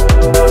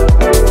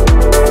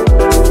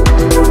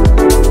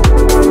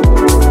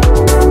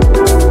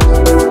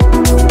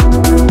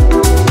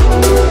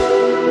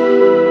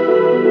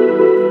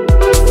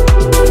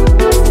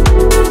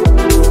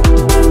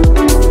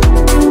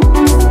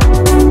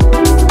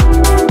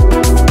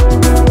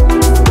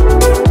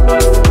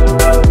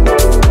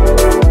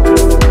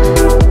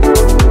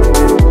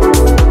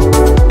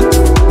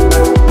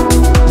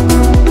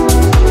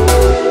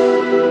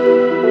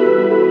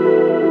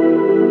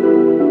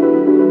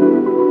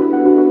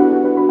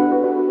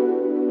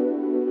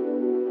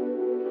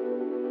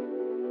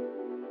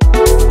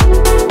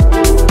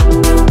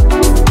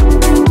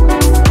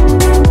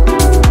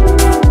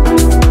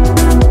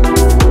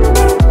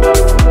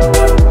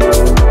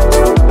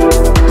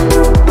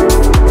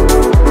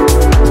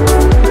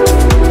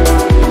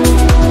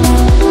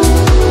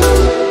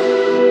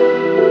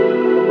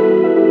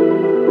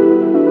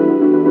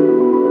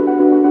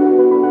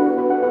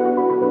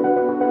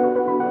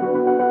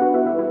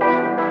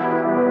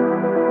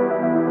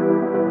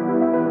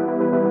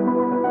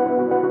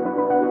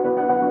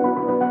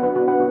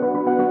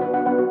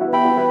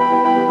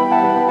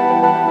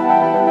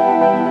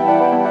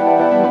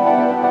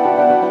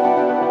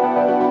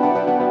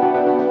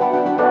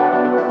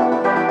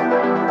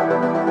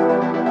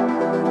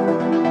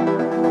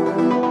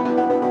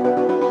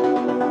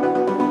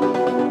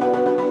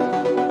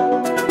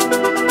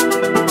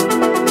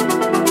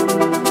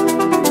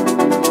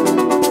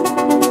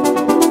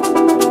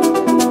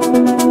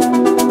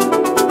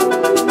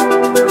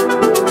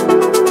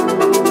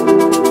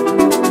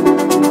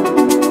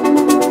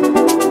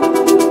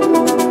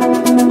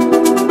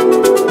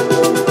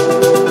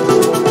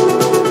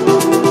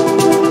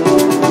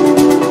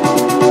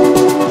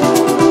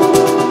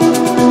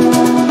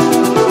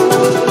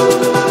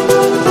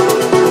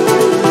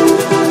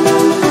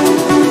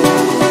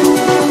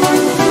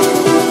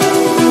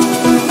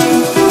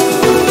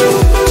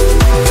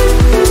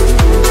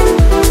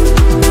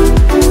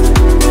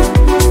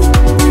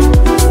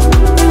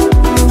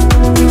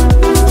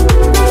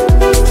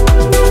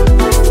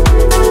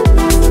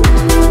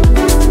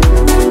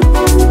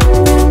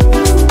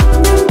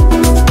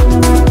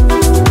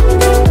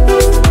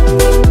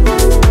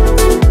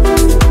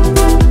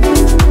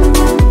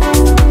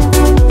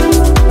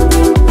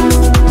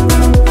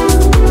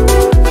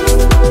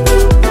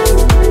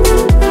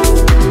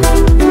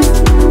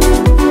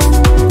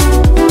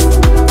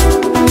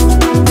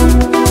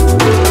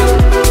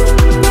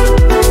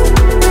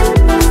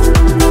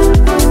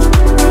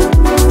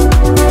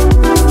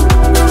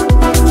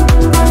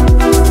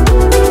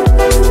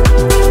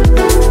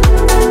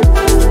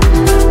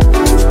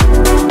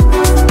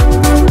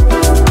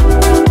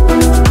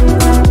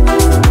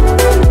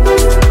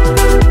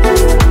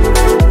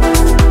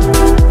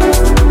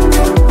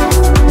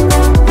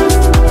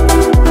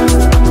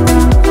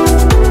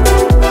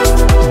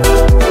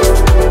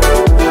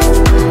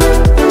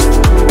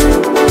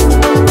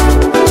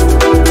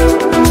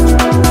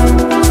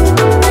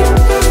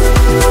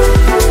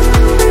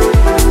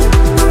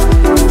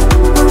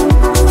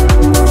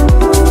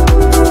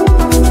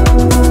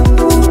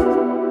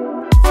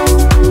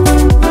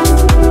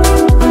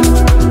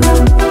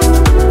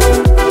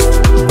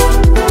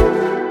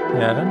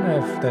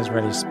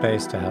 use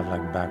space to have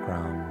like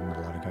background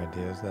melodic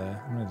ideas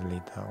there. I'm gonna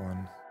delete that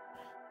one.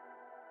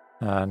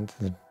 And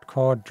the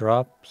chord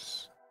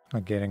drops,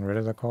 like getting rid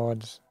of the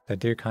chords, they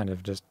do kind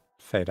of just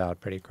fade out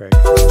pretty quick.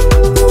 Oh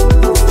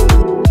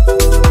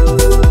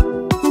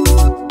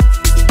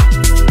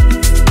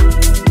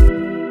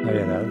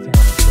yeah, the other thing I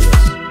want to do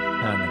is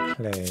pan the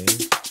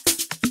clave.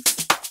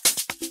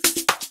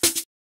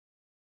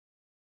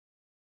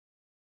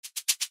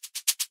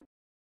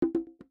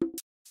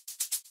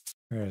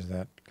 Where is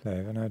that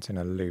clave? I know it's in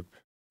a loop. I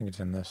think it's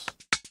in this.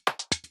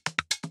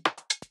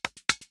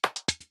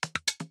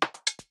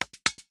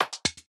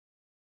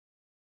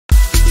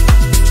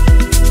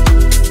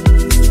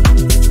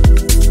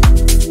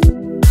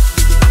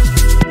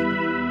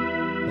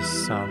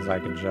 Sounds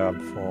like a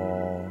job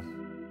for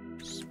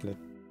split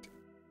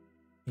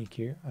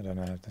EQ. I don't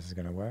know if this is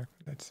going to work.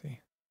 Let's see.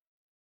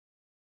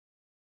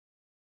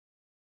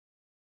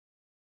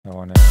 I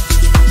want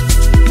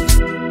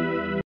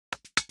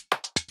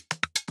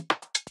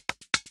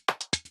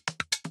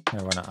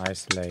to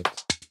isolate.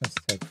 Let's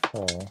take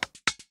 4.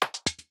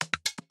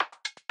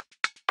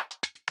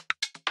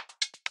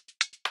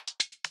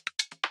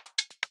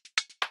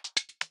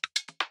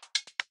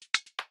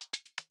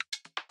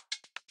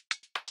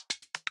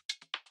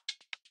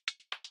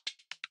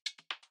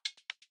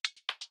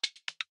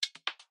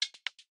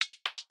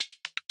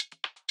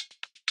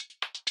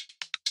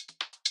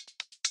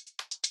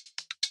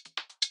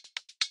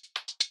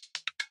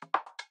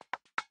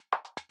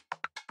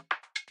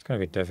 It's going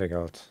to be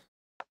difficult.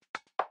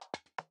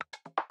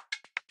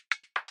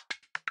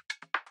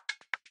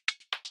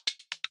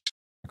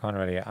 I can't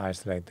really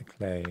isolate the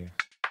clave.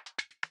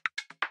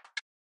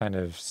 Kind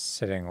of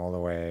sitting all the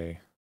way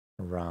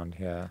around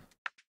here.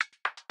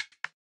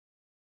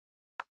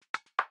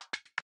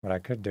 What I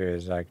could do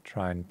is like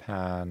try and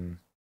pan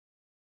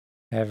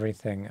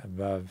everything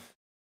above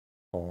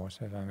 4.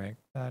 So if I make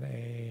that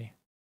a...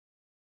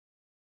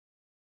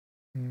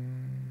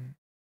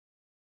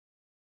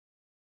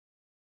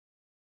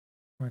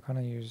 why can't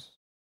I use...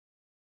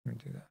 Let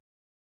me do that.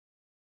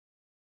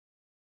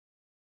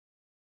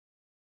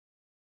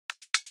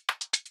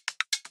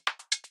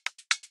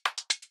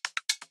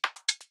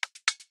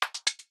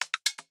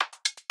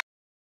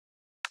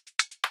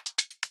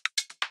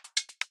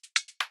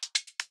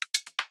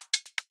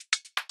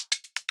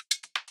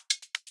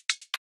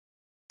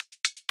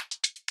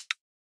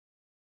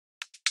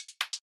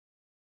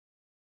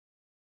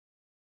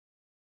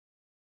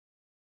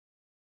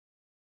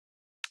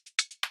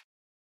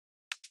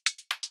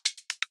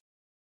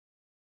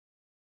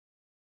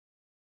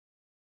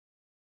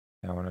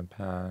 I want to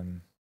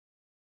pan.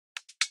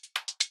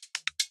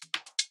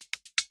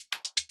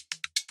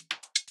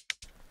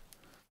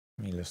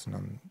 Let me listen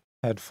on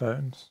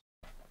headphones.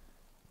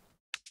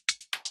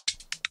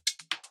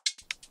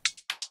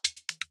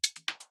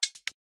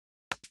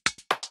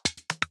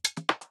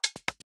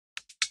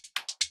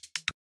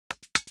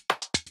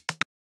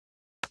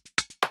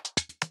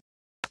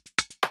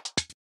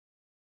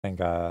 I think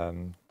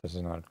this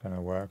is not going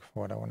to work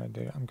for what I want to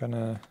do. I'm going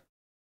to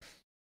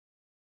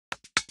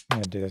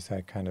do this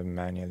like kind of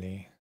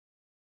manually.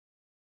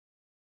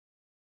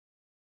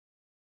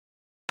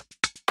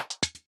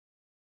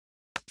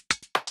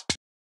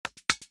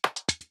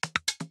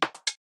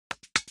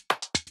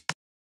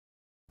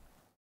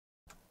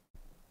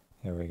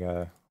 Here we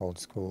go, old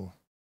school.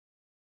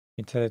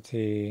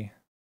 Utility,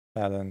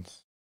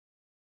 balance.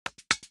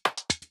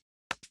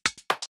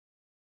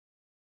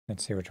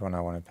 Let's see which one I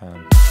want to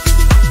pan.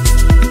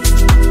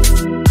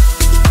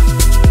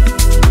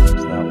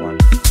 It's that one.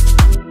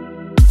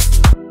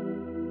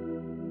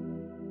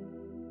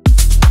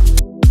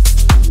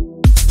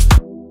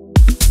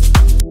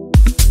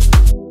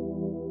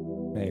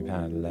 Maybe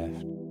pan it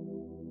left.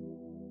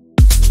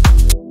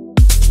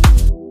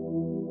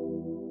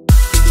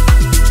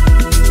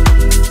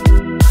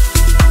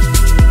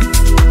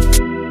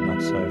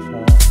 Not so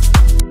far.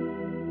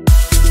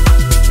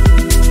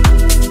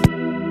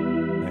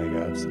 There you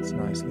go, it sits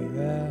nicely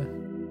there.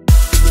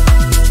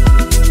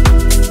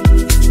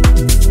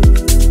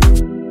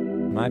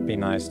 Might be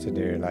nice to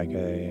do like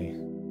a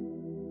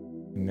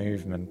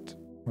movement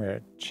where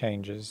it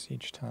changes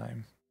each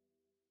time.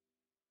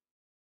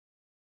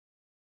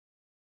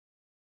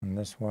 And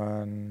this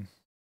one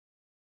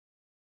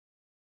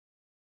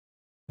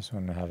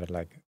I have it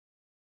like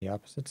the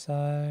opposite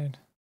side.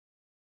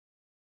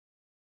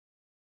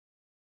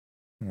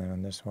 And then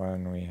on this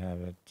one we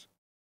have it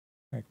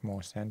like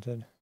more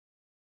centered.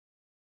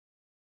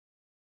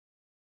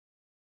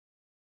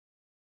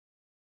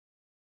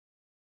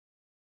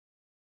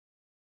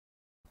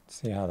 Let's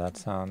see how that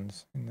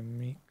sounds in the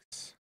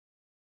mix.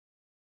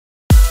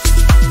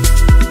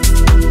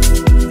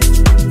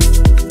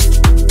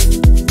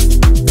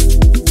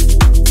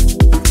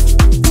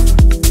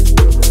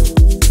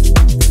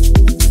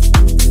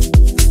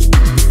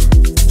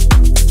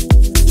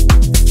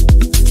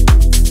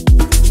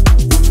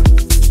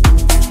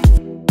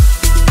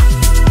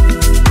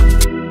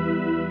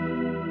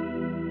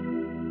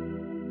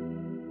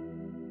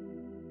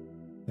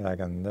 Like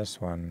on this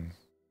one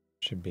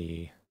should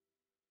be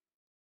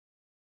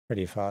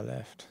pretty far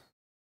left.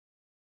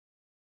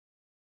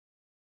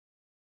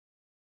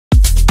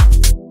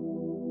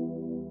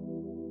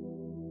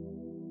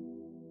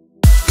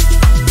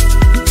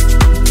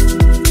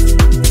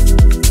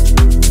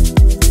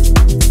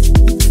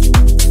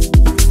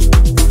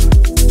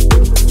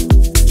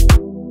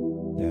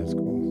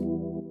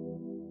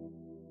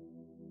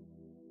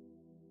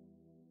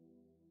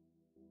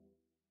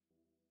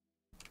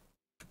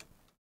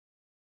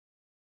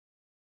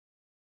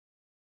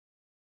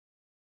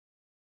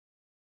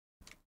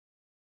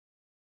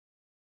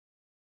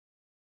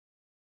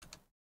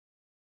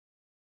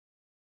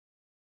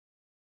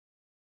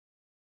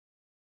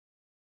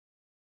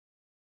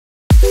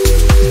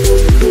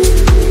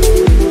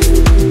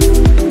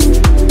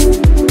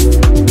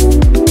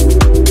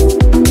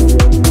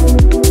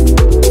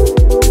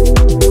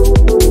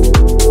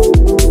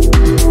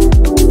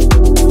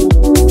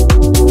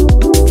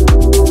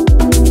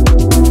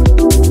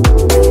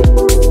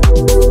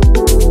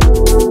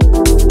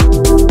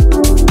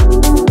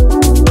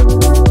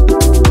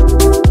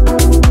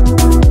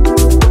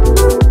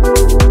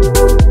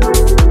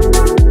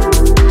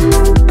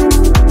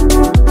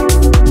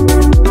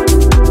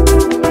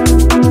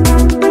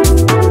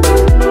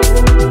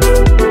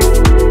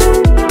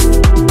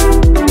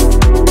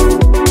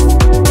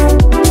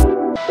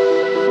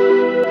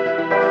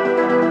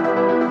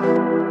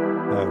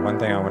 One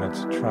thing I wanted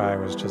to try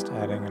was just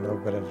adding a little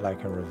bit of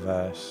like a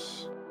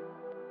reverse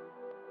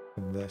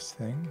to this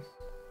thing.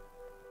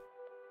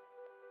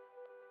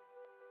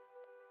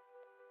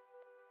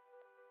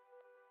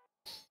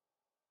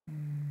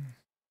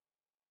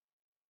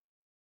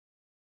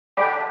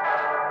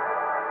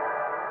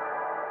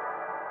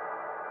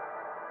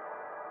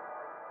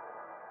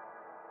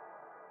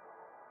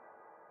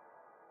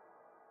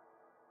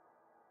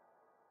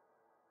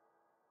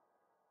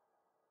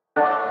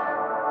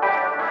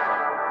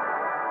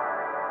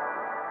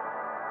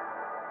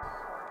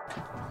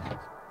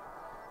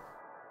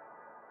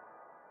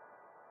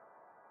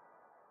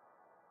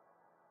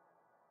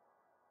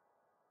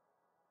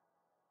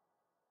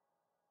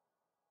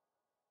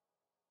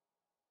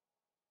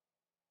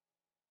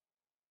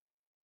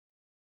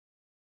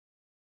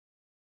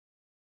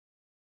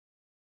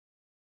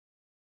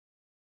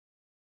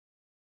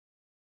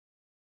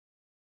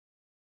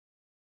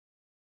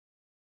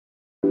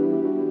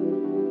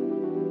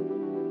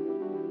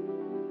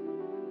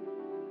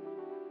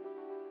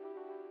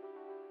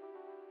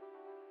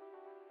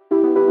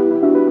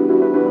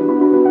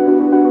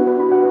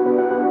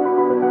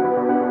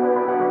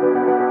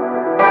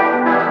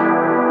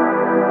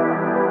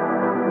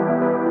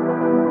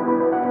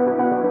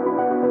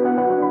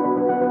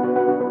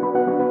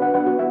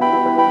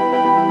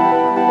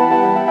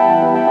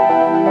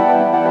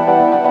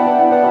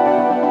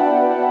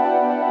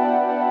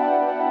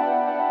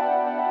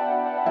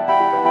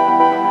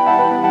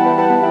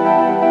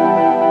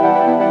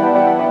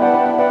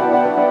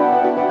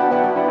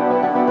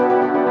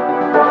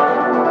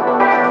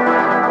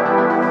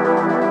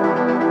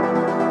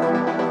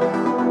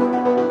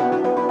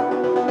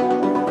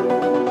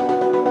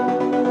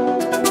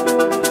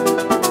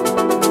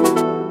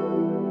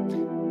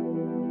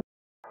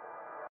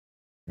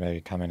 Maybe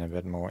come in a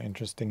bit more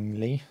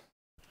interestingly.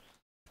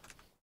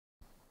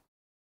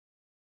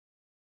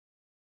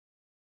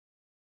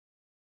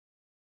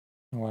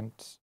 I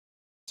want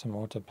some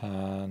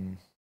autopan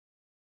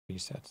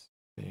resets,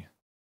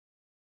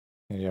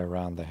 maybe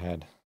around the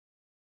head.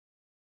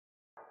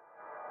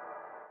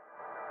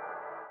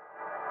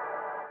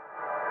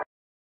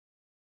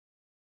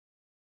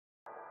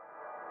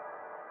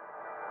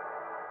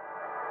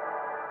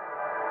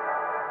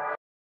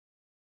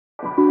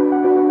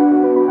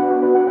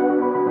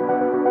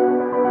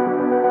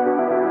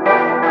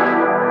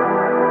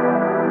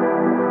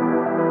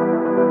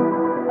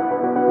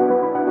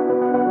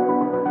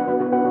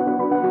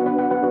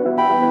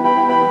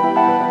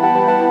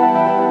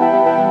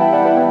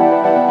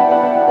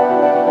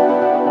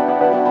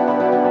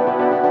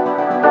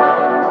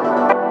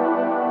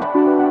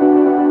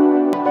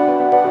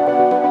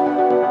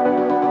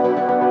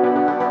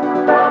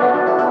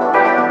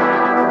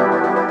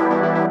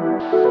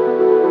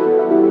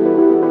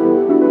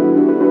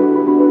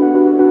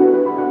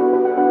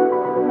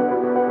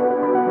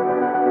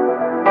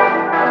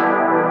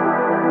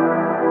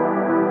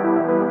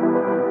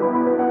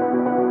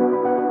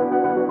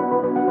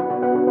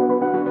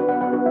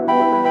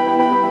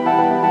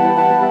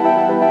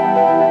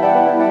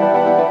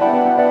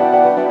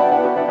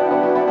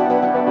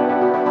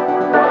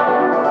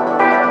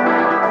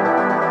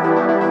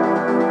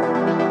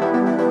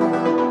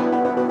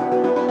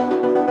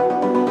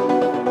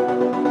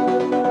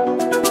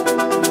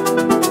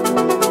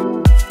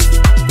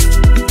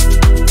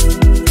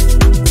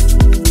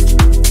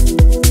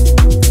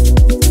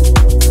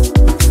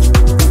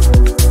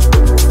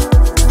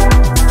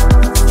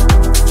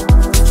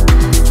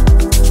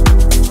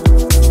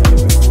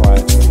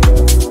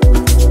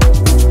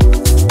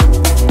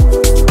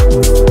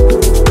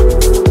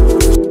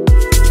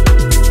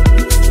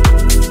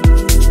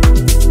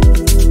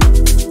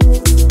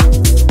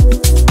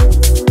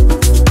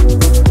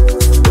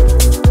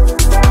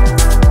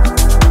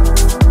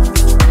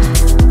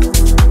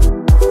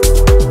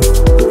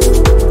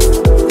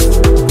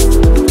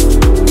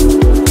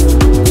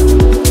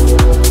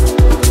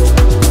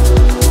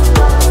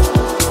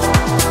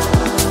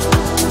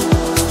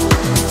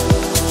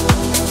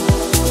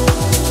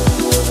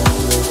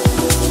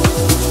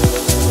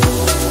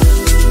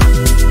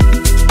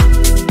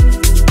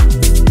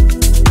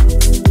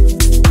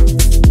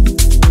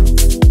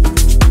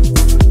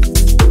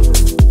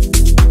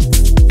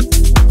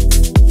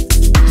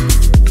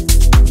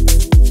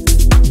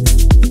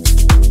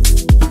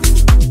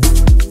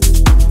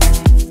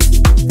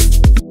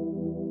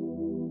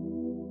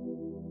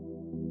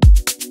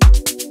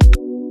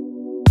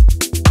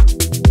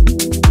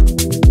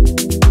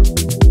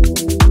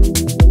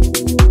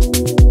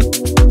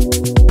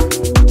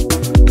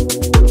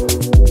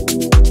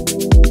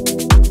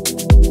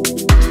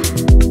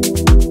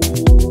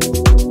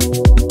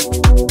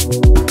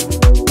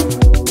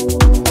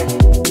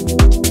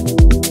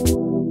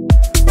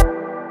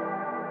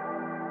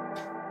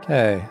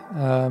 Okay.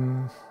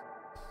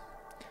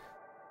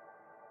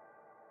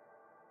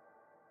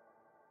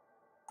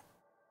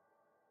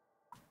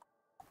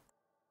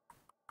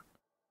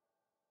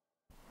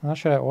 How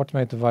should I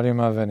automate the volume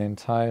of an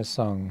entire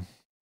song?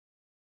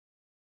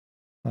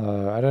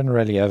 I don't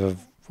really ever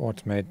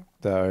automate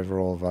the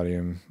overall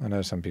volume. I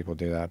know some people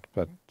do that,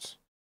 but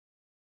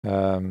you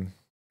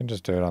can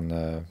just do it on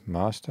the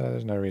master.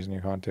 There's no reason you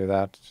can't do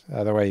that. The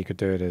other way you could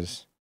do it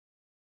is,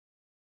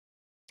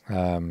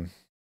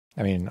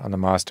 I mean, on the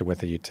master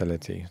with a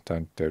utility.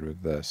 Don't do it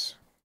with this,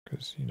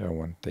 because you don't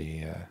want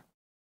the,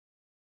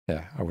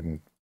 yeah, I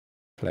wouldn't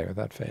play with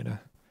that fader.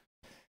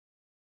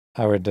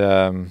 I would,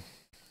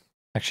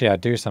 actually I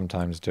do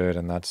sometimes do it,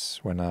 and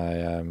that's when I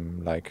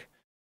am like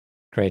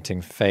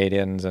creating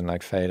fade-ins and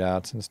like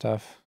fade-outs and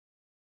stuff.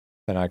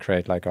 Then I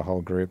create like a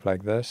whole group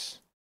like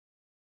this,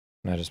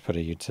 and I just put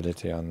a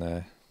utility on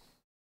there.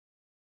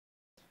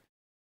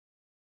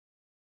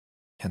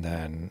 And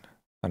then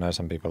I know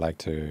some people like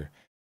to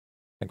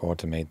like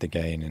automate the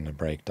gain in a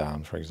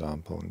breakdown, for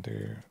example, and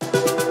do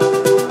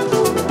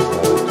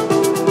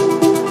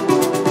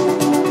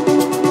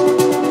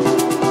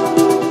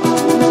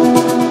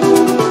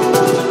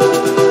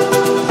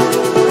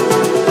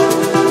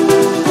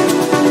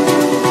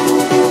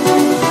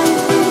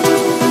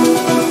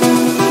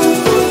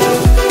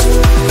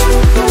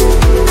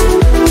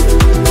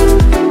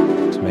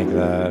to make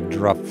the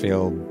drop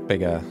feel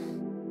bigger.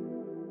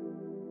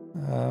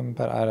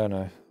 But I don't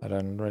know. I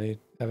don't really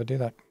ever do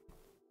that.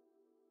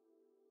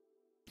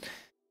 I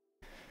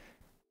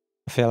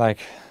feel like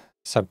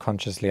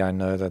subconsciously I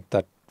know that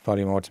that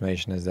volume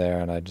automation is there,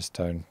 and I just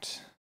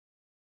don't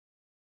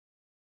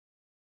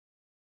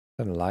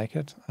like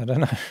it. I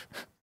don't know.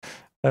 I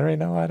don't really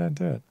know why I don't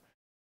do it.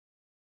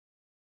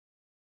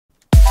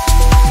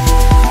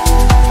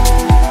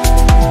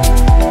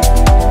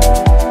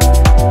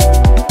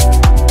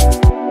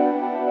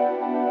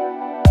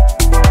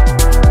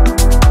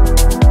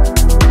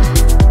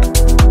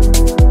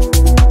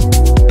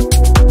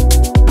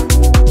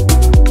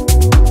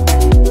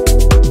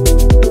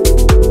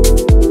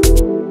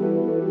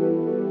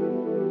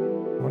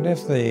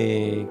 If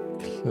the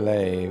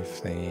clave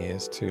thingy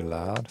is too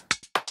loud,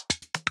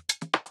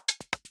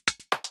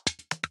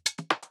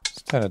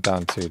 let's turn it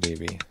down 2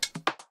 dB.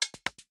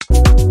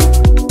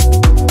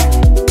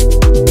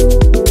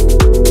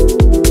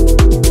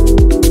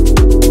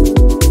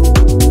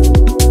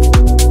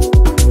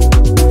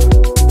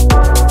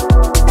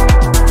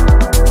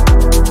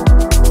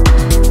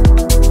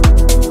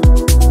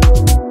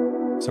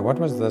 So what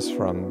was this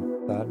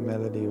from? That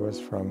melody was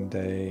from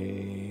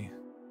day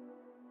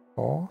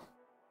 4?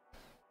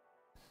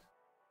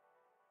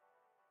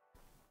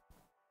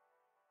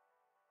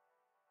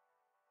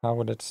 How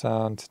would it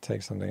sound to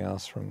take something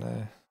else from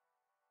there?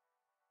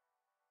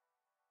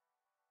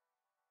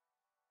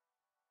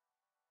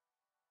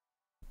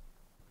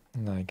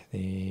 Like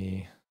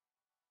the...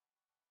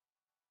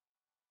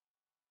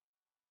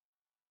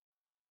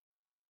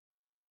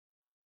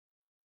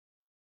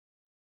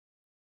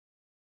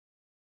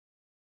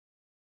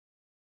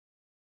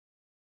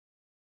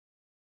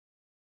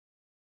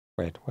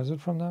 Wait, was it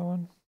from that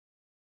one?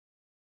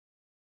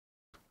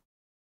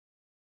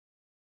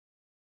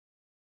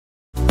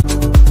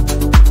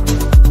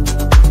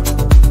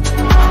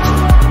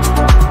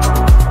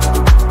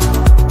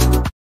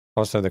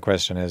 Also, the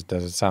question is,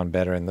 does it sound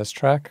better in this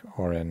track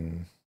or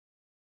in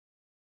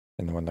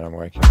the one that I'm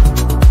working on?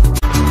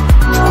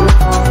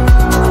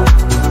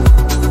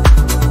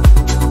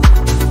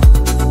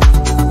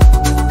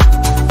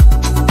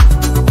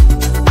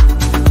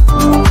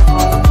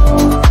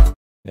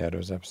 Yeah, it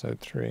was episode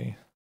 3.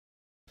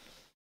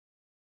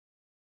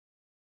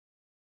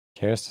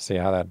 Curious to see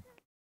how that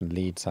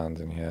lead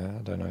sounds in here.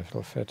 I don't know if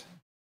it'll fit.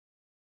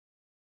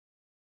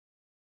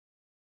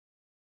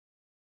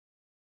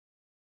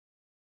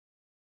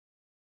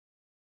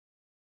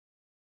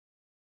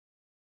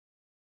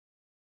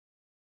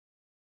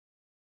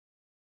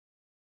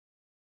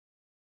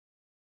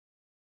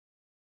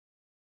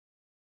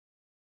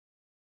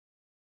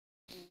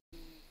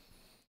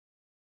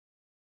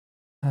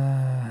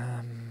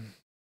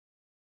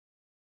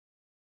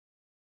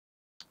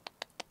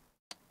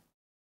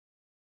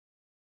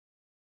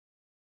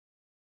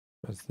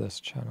 What's this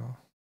channel?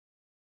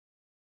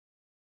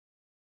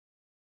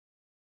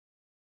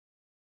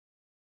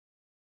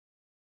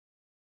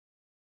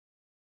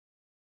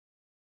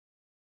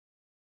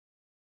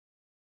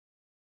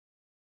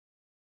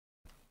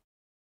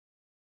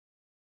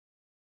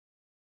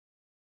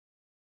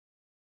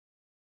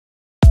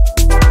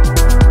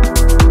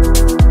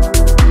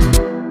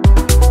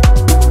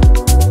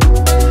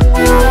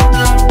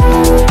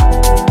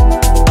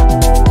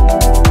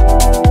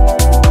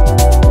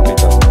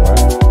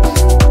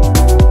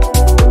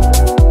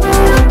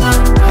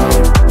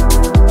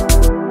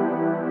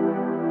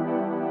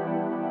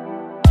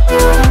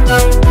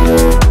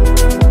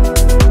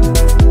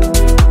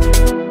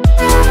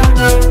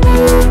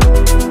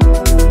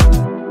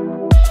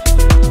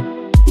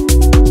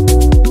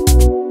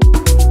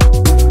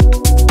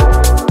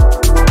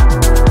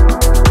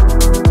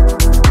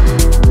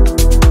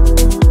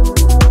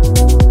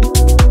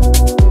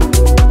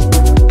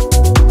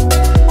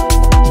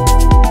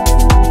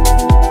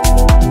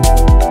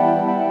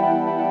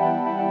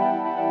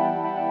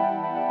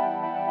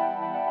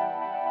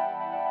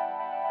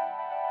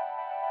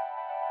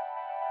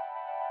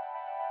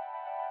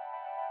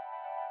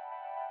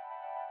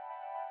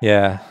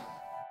 Yeah.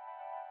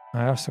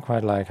 I also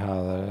quite like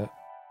how the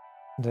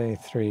Day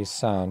 3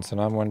 sounds,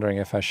 and I'm wondering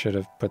if I should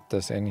have put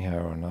this in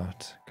here or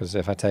not. Because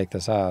if I take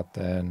this out,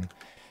 then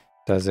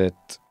does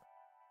it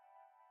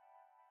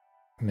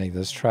make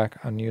this track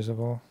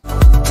unusable?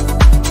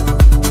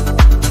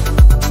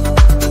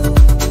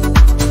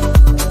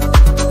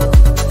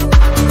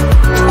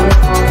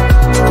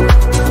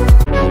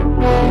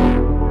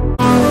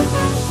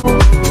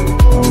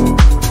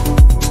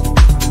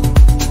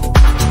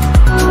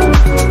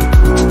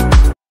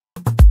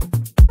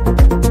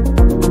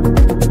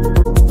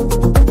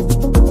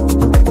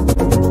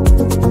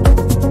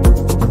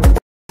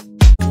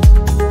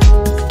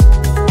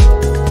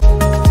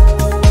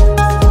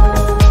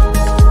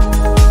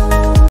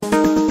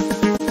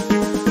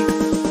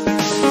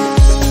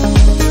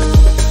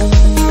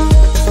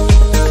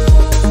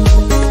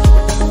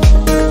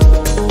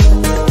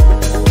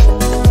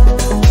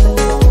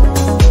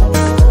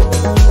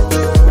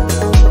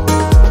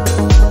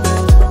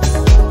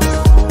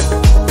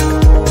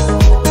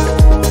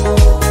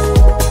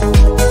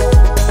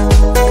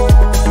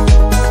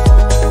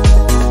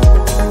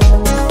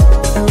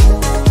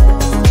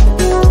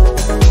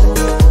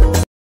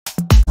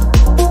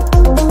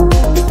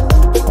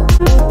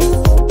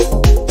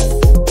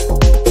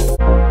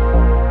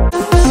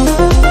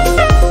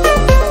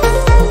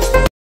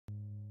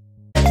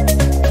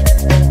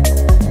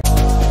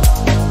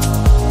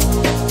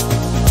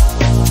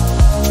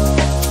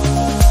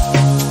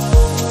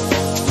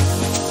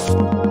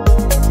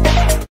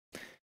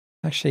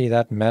 Actually,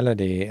 that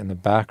melody in the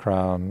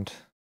background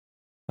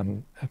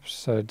on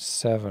episode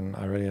 7,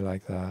 I really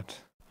like that.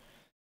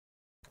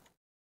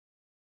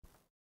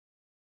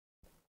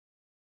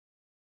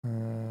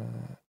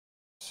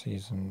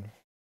 Season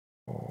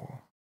 4.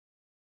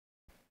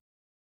 I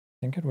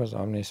think it was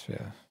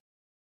Omnisphere.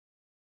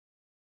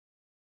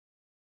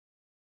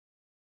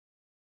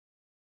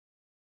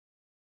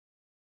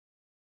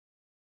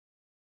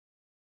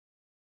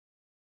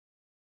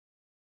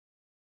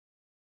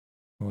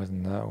 It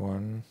wasn't that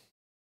one.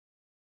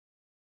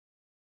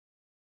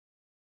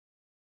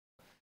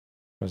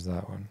 It was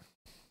that one.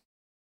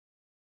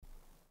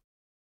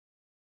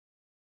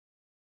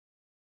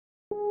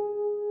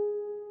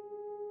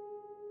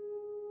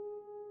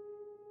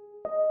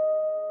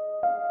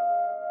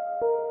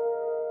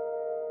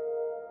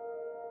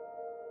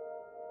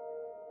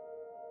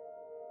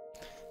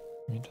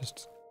 Let me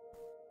just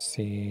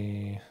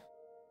see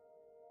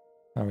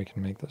how we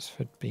can make this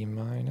fit B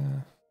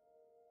minor.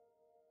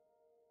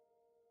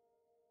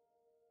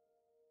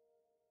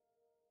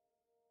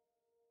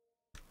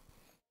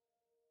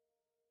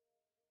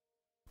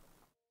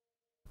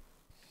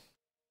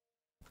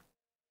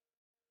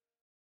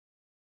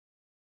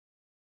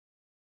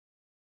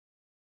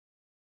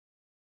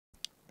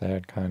 There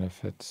it kind of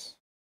fits.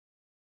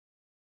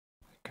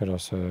 It could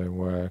also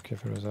work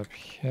if it was up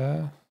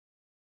here.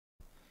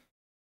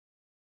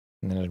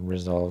 And then it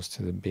resolves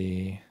to the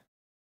B.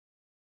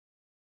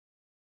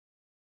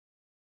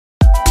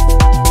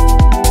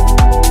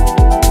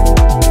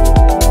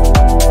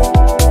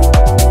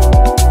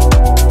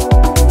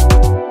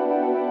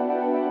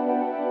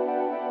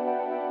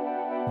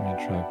 Let me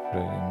try put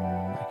it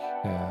in like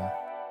here.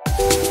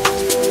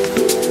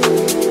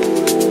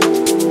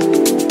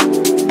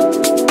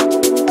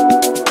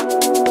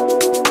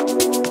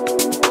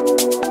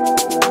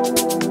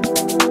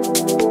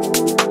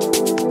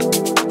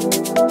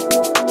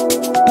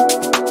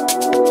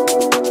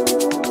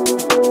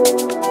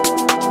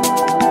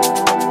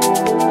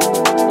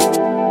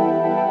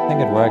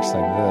 Works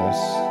like this.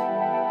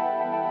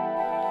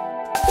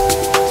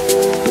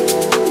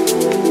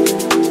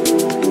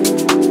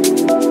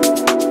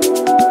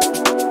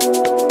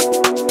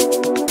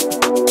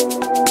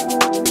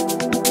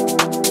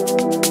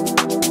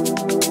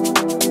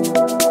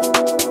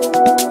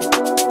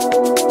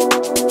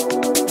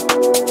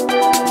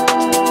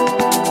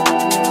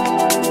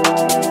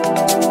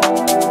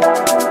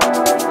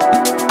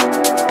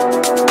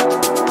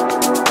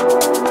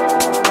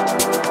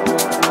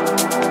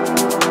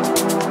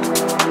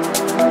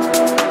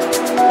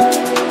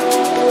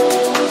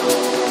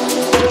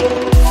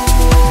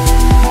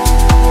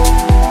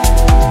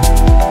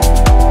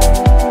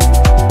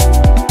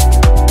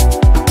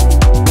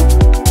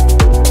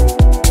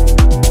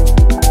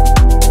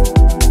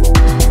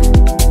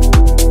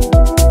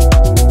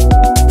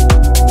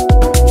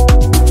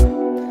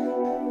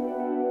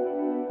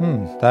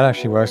 That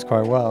actually works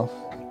quite well.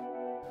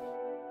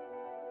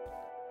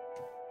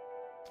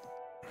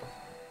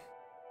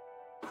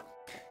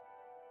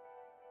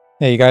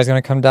 Yeah, you guys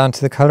gonna come down to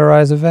the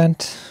Colorize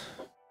event?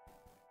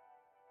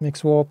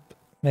 Mixwarp,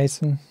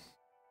 Mason,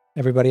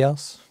 everybody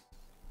else?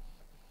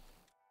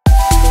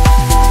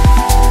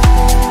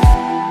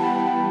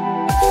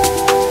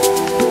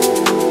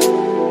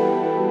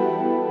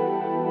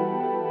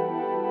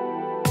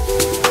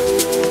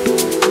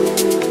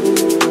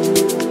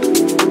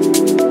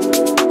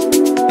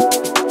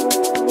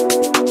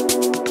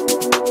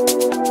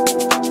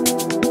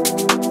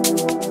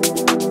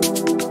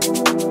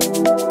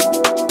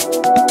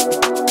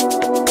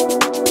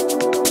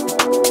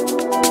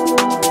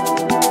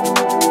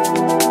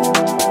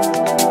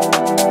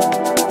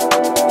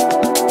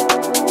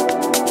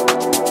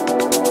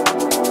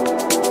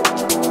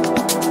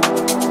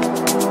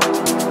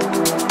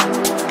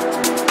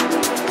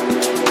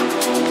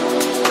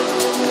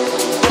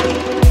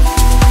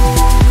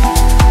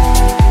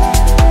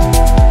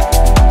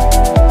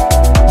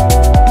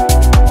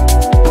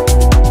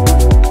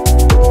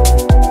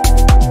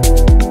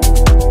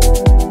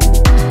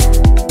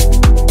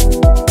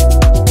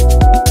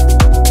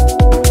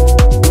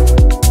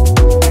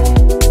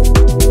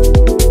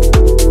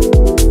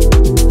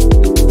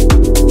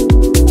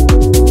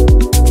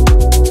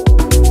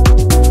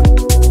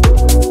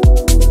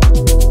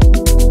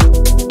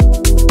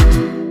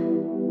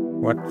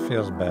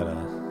 feels better.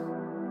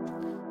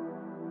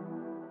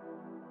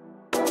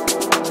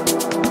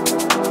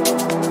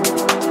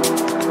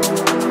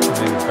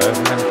 Maybe both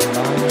of them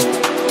combined?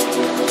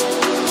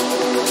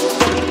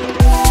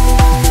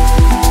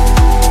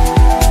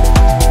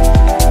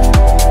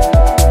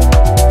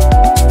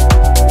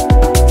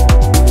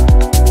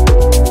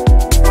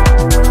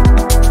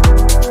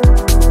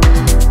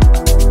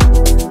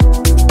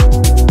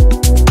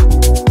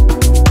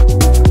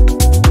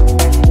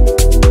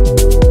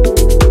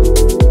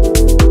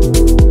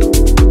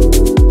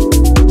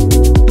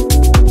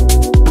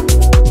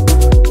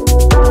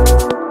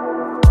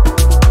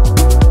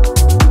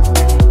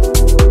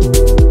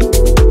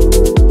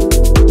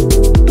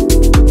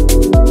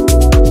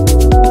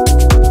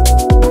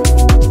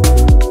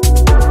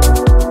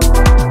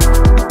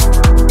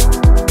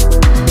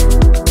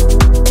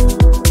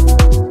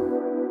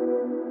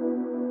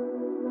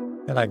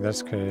 I feel like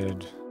this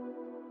could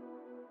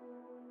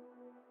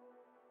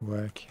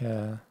work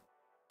here.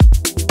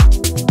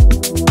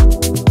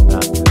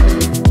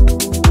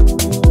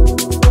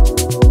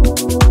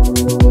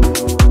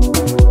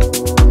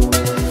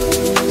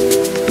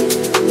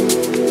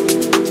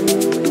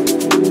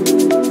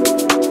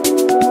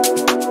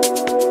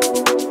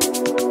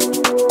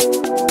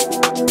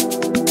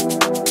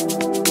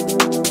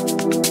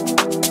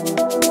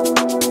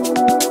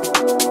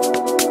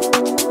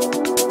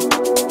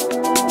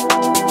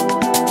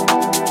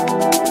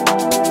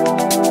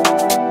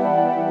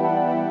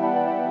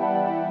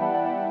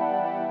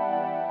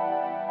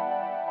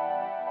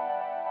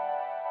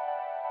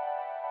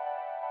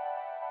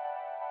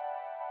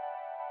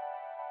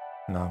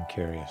 Now I'm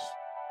curious.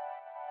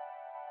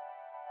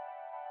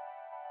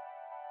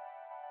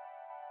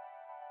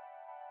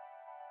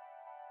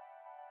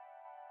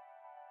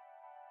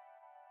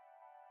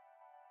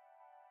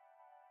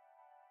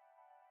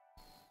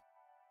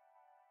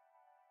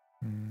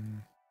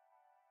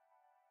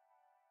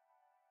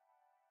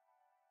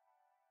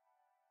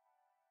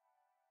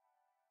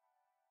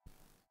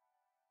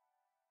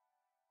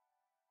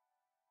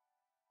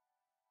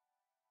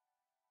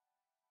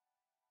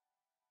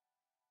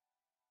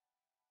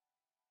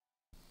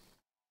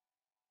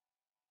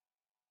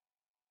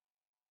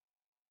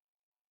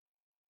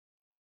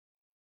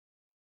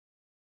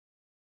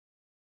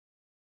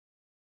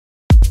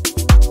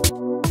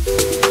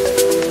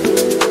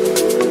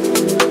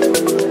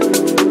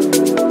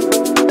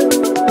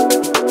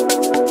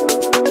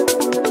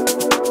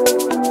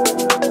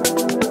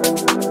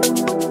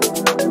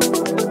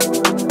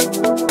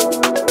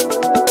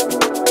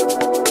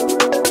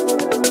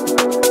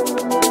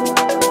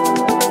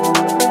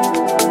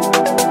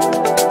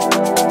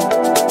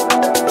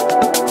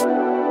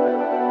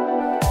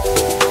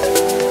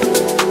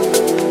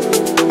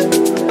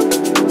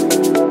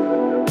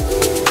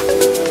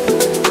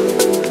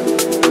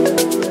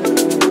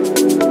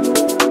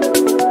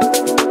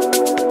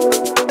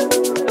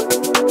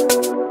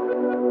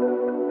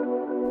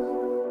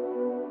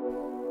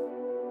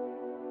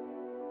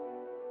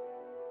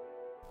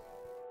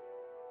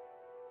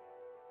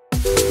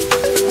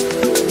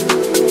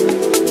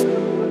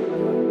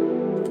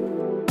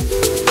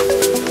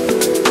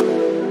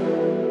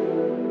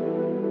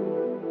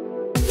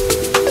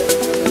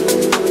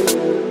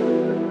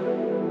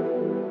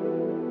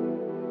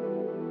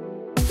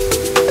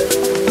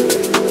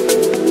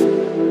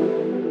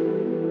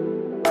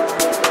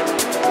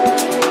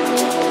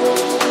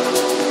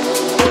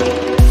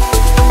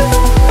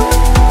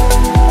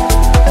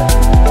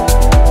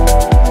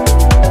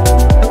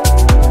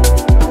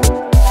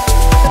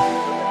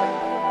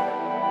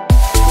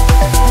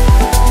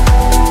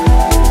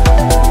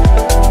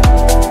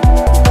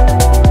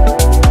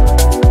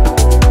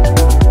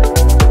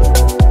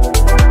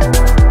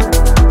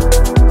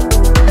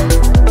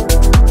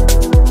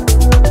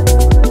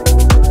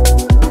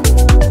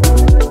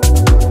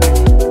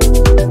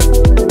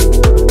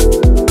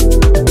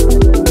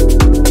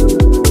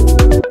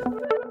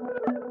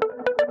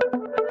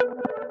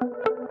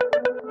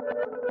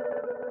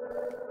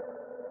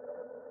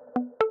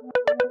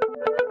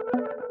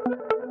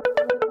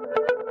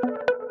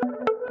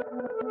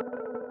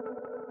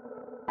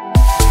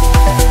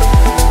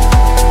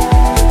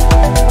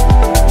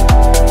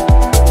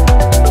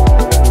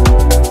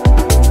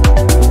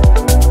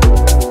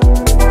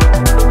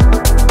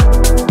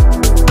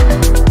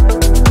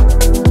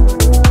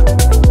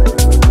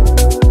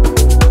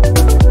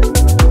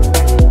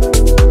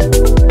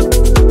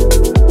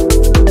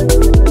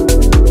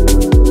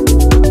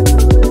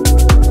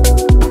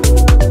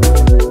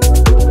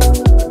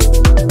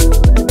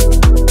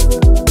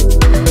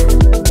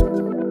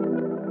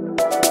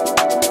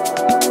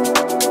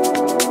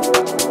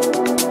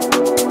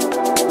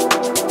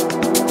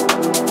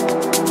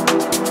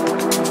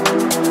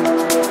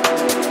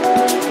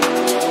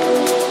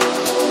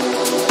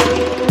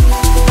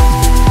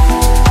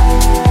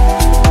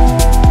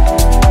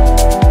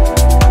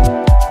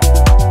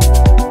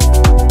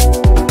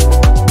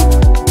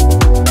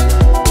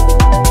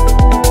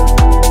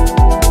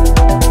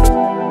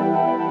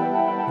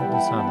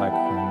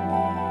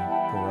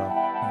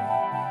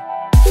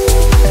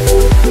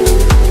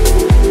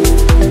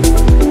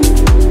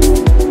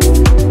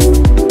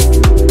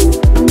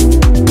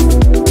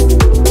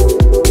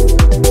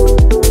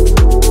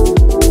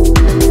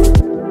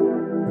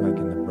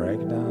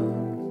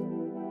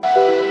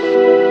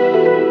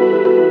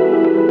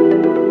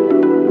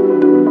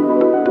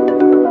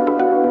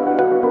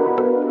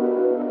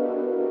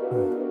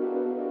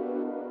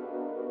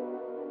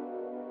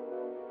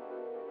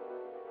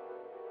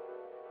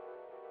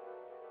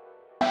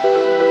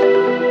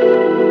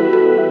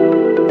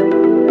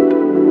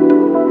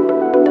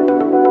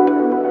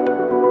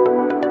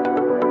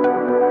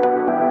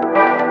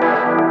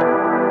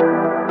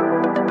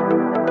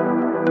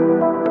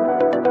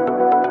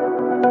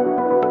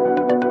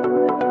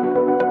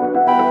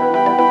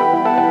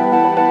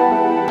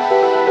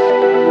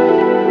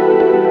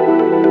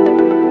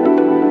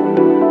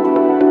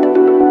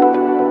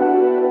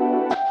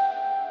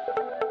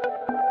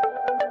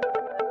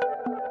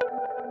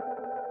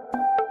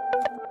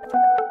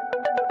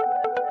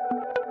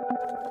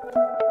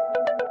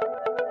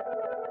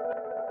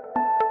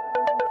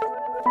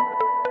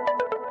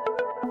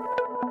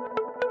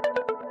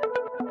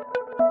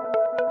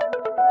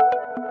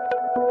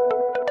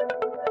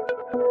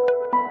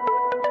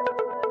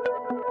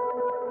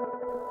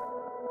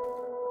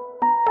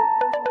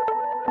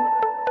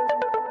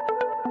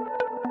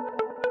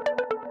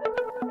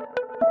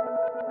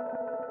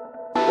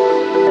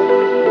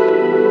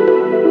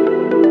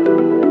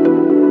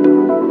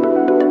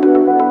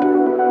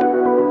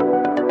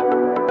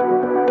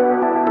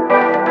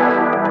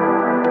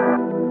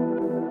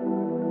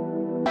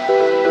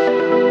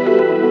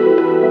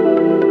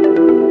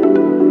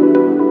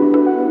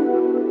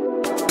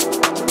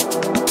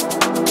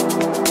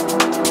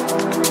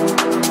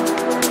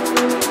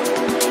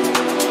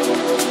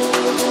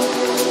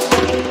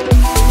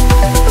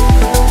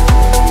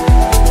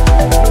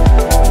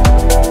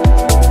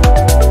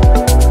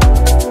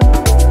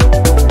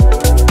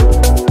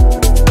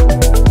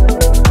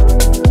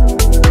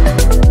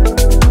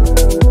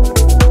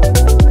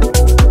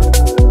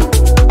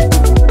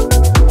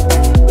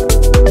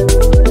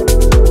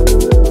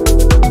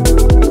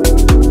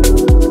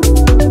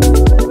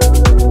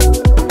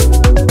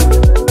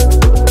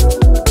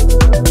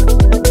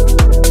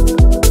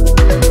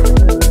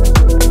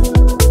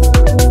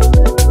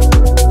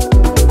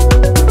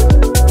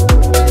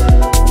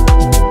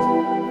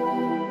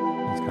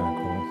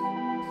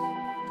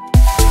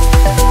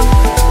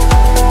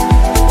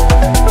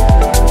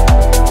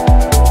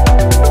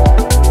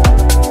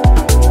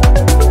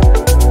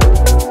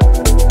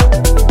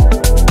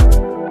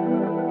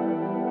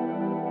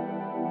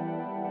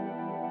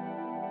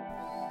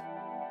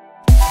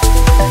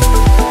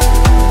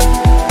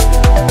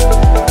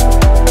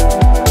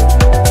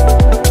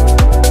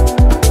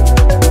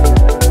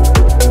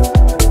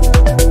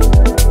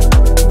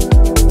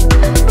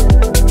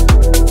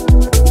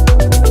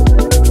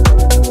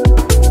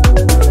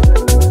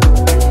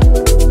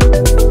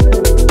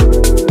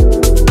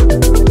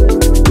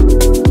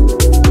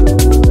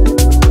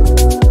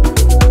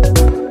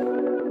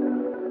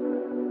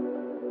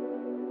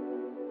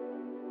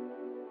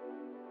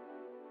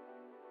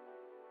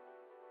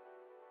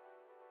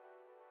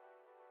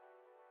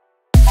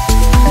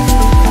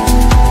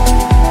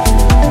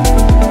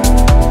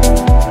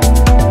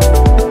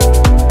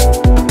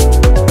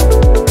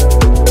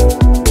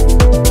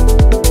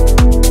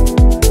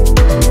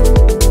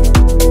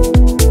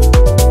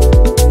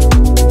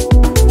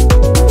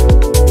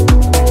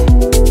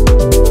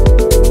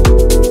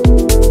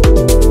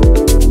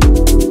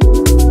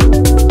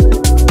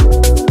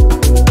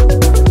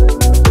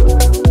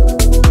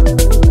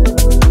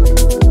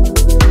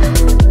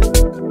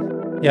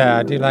 Yeah,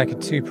 I do like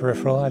it too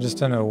peripheral. I just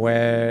don't know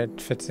where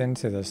it fits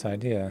into this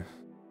idea.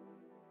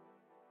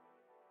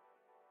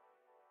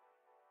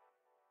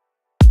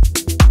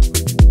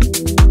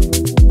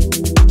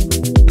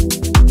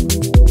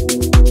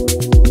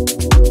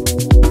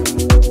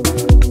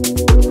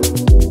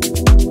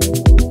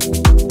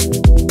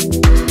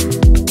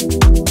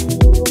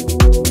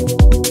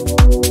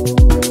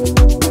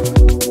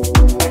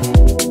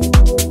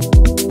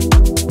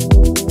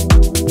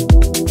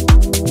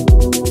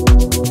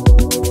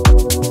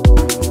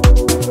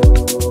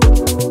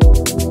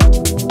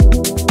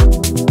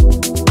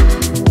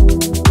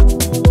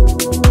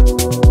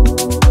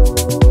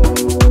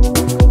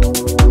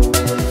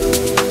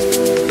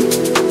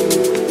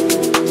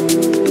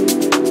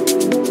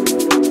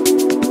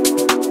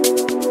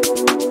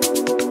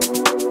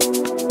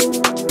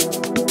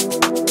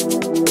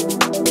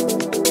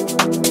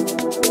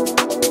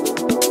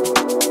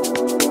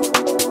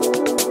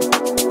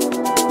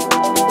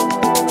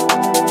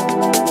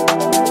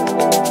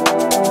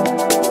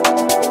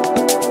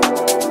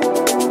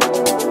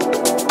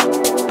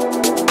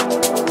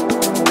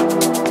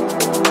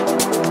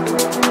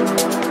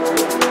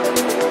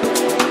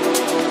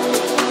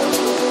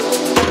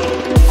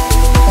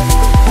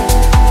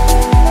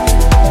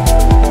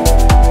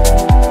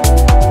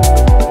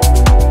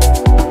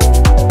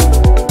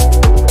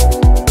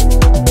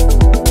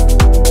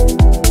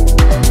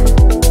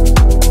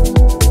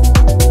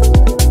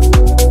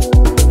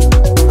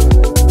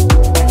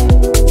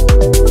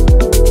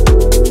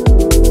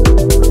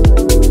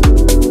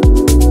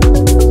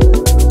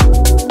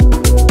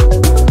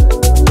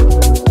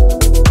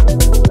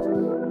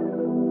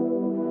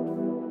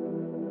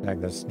 Like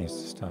this needs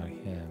to start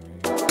here,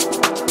 maybe.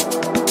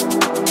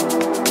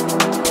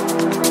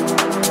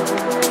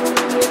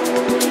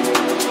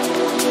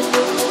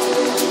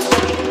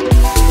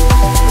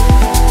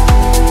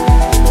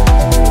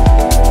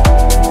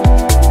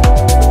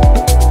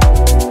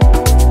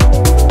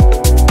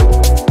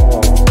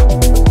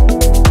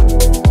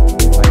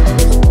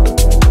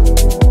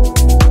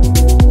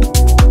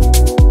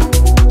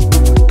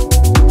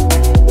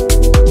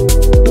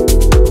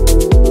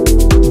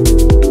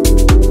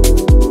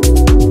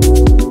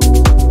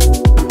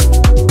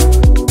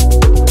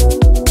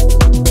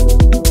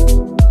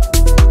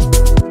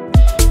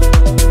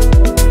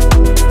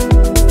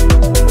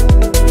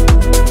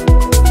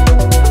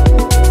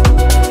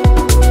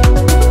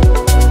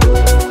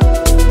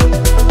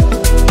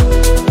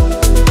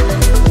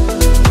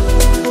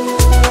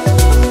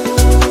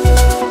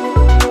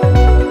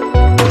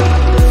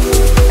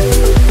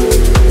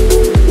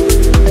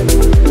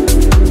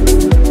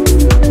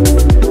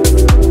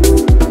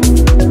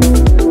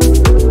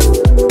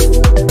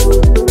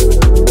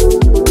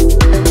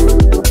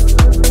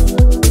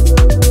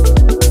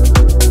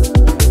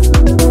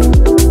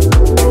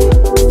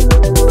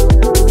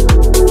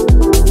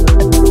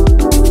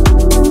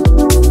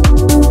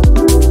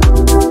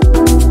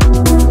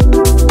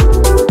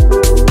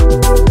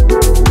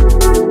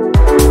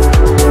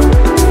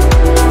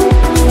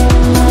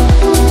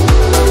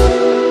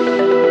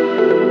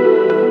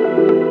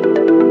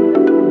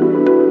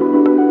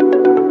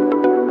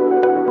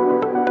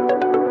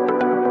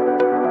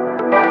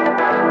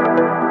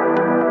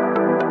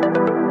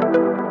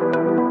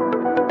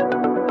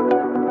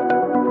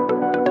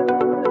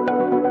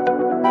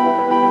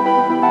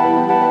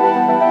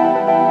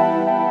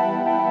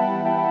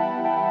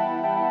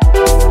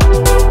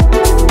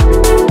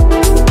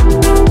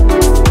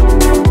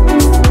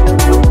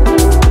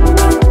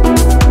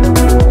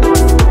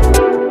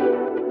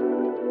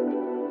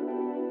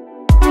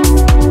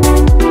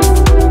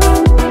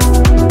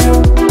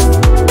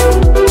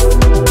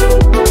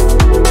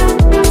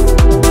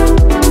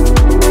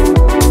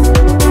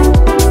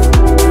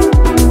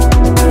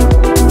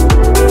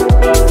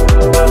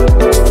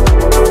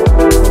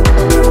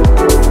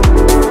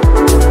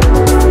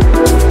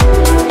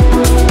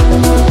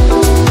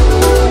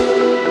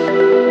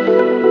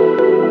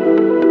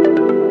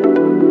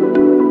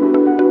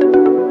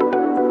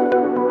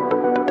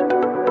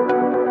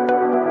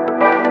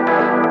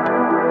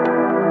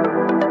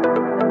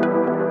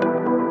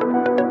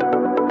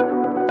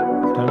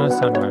 I don't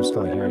understand why I'm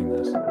still hearing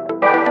this.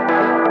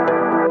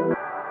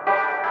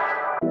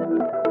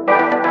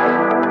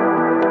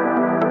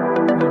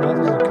 Where on earth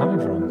is it coming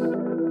from?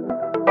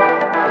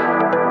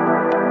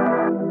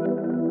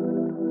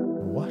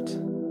 What?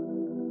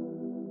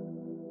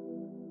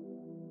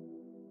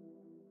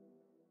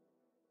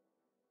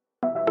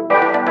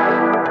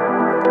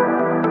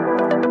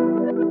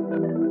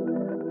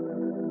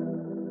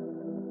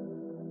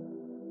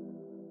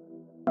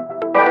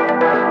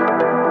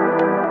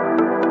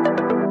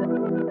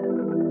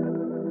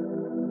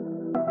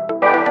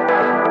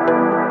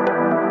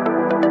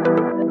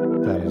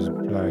 That is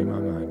blowing my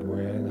mind.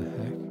 Where the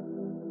heck?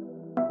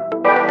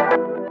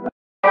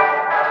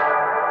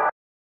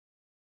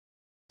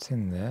 It's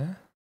in there.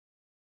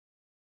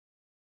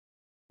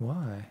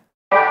 Why?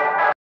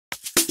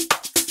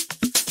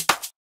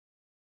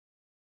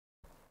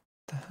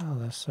 The hell,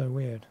 that's so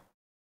weird.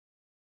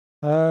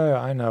 Oh,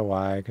 I know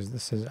why, because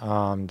this is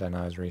armed and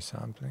I was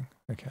resampling.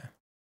 Okay.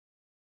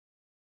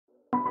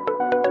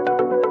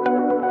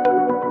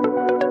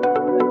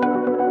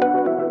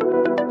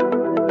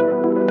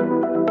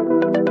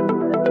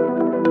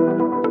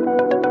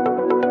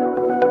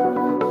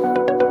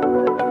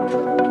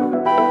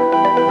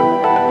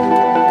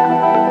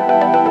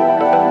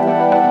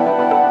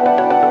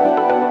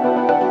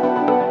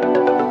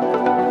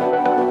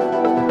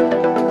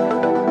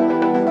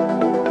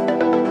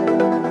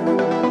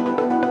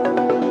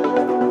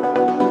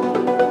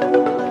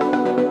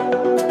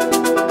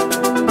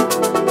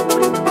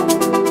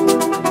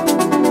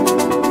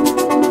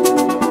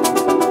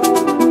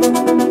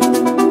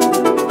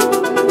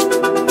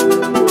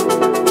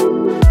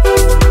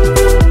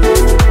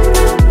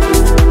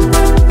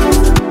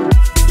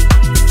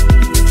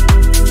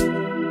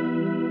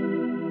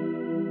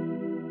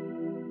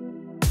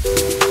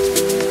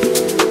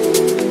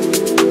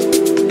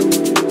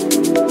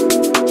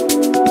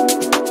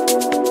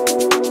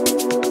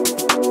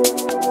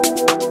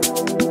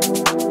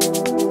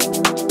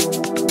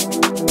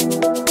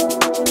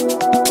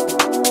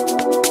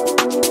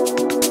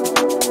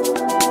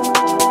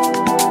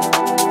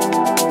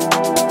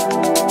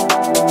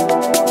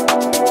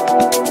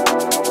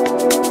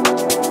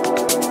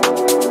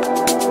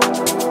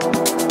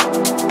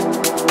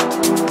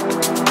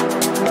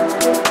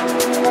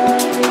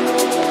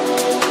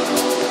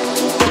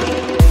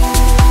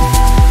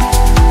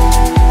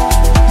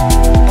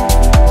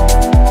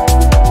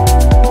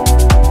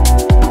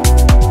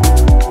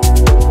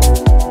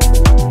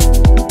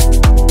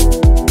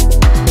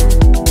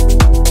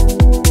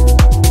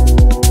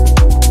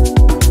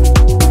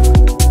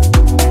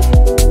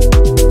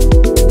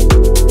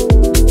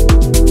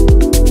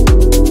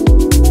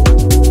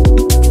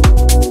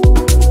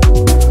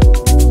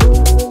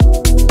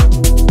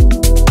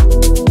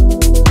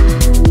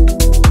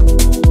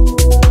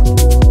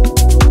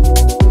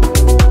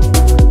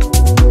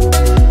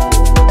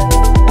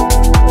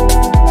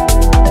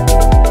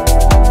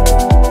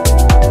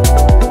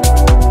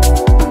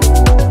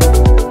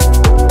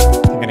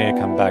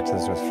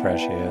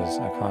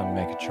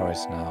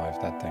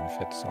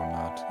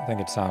 I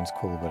think it sounds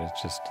cool, but it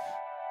just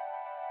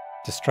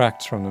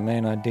distracts from the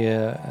main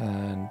idea,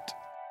 and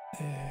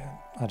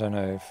I don't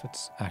know if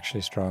it's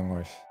actually strong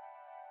or if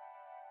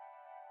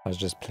I was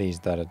just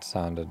pleased that it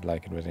sounded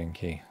like it was in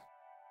key.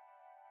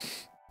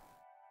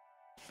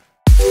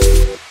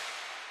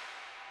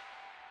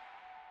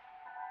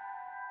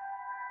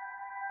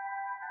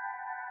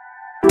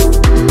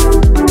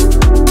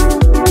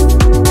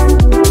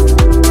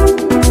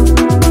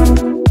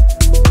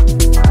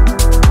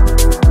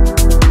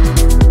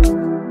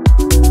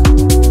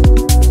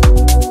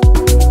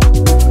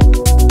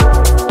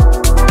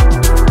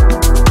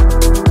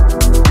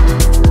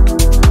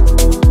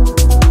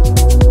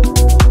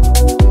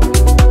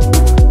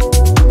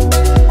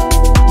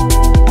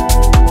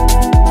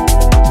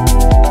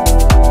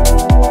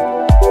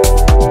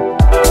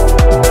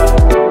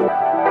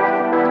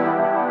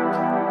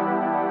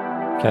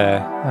 Okay,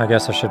 I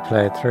guess I should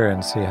play it through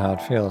and see how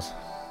it feels.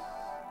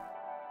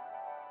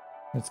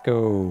 Let's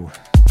go.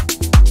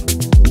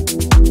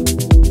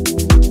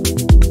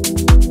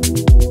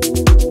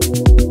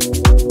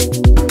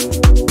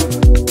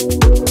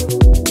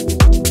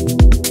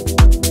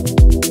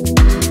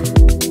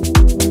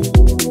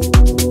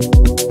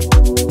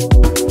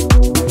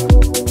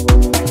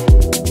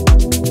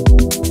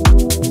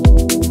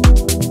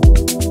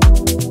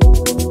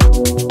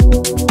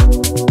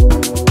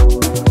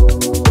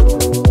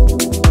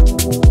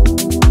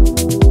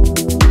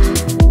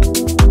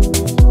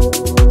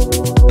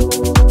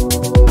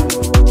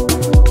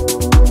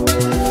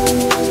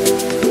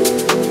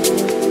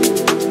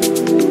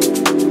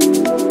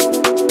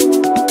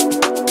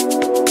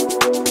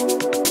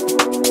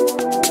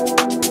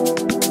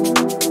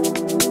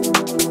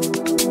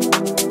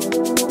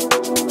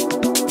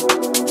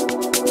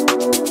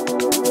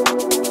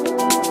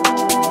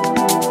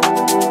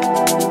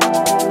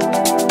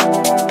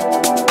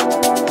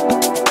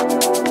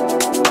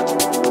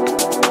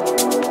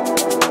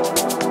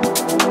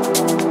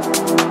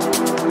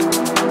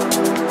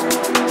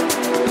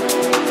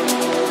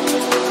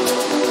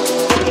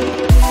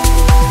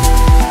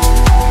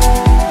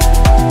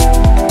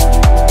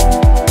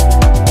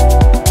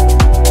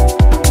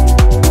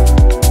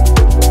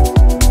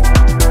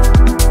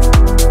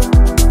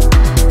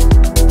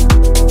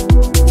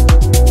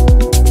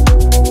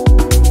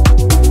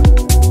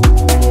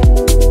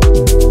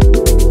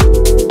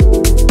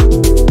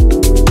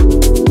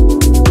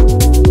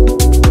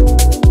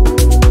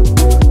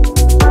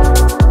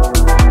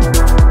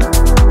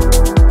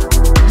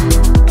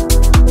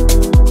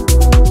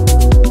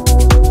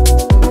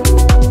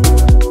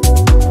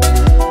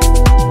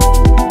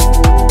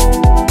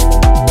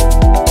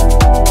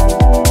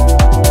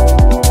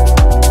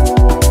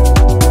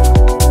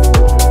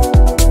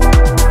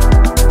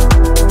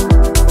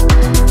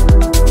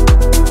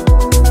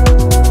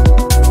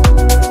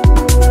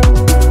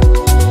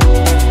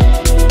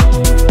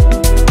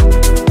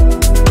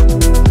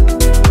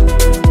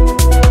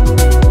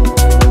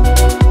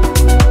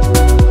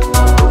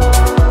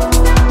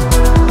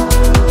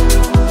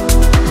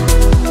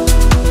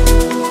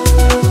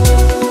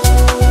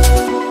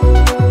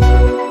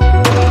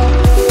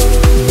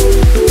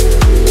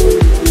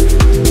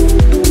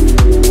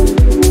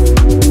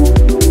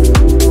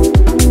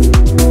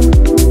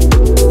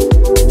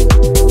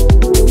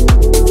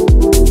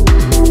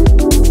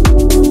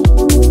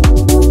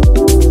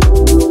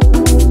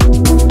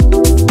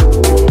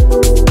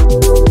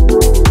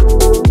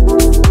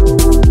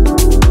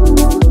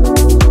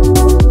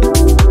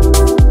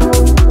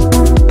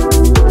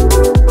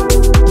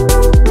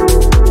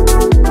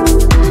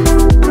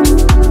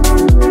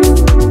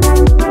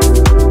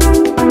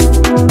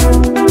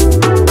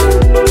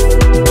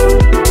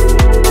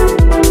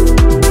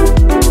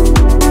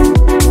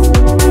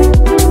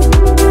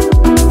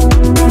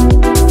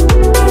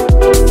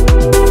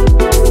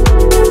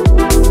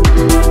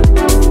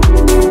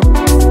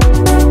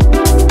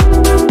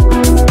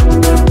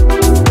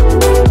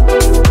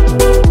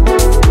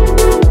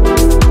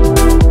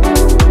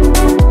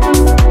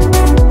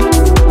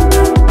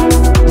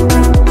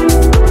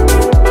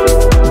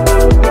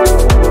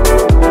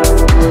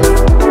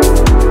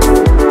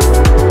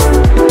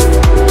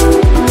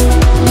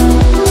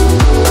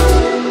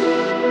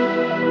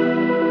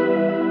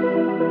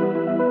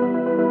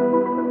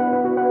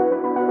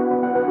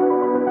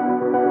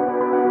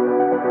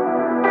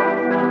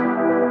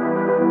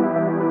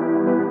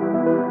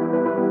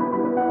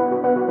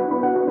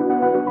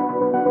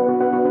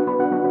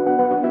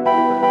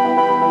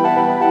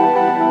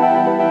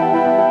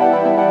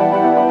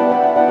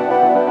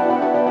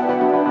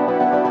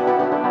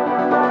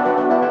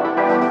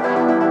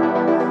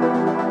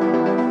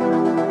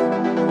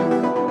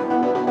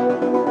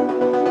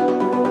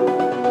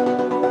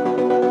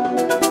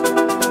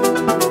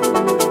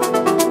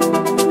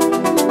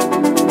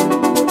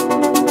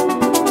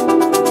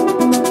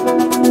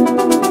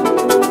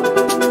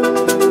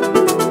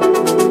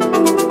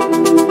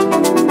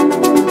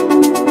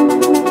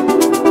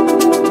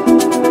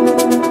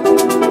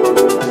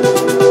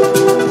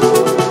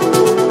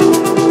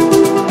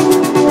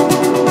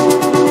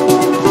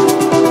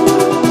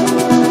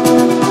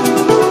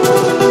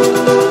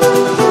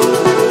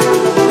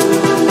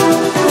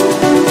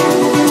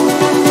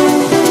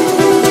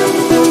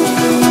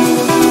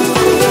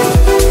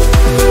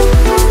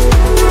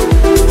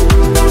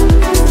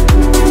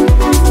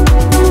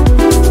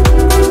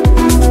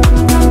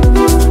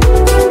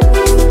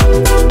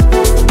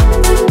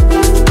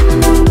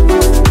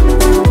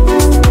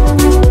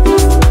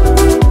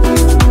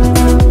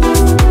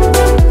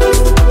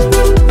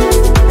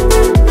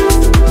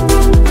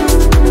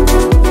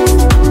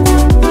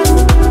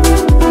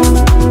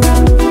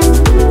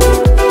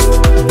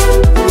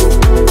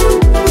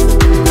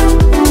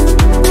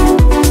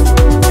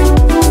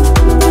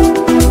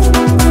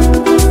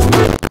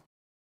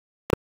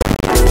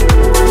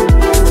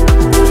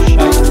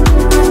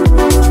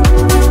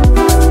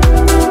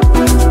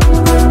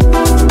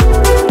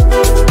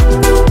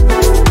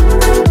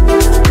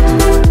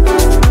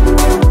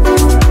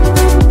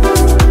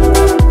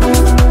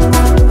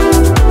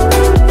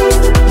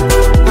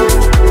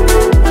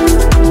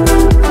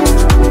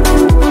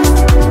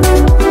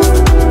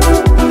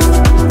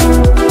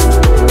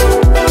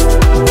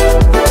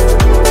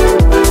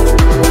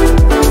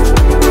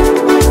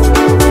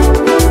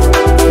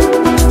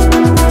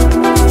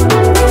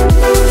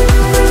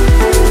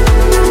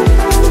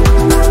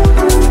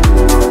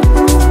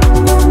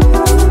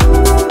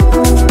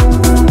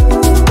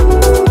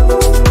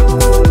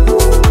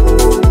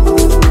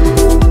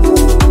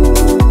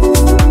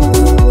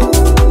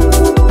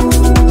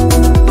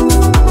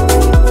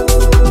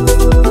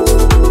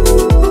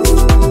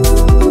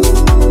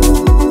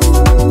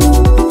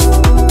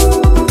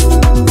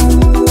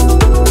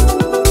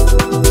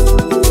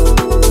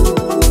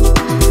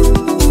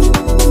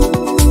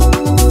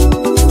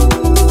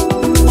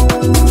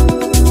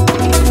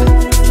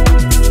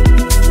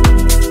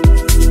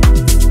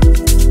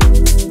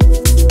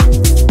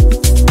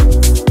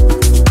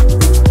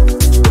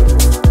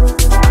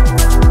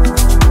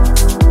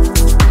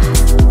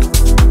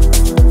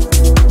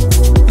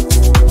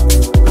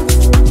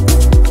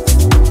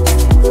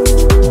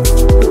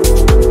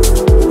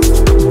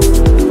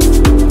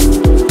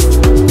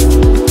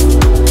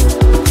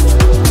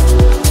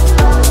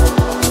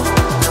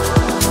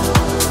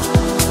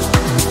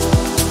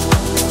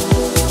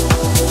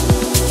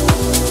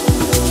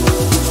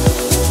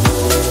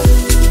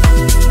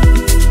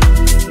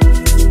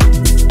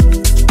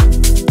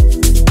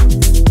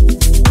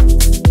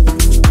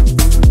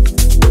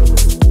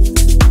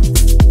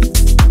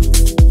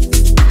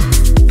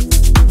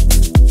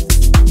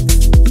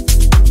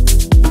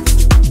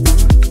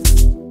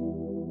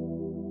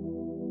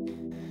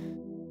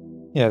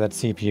 Yeah, that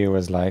CPU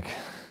was like,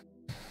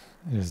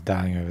 it was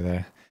dying over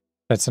there.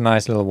 That's a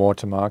nice little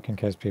watermark in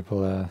case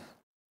people are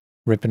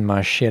ripping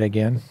my shit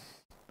again.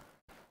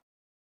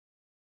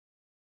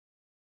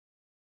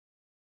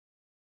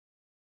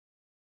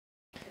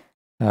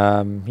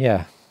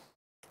 Yeah.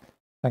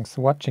 Thanks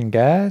for watching,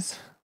 guys.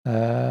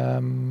 Yeah,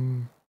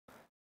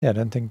 I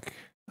don't think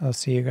I'll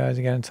see you guys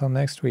again until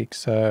next week.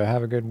 So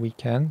have a good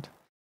weekend.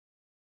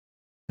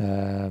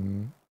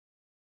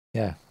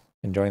 Yeah,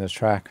 enjoying this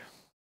track.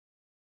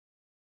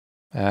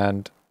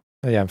 And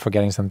yeah, I'm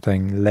forgetting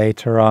something.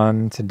 Later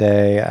on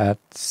today at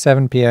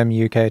 7 p.m.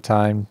 UK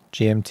time,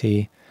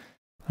 GMT,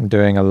 I'm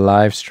doing a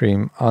live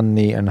stream on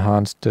the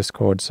enhanced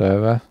Discord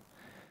server.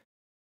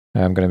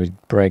 I'm going to be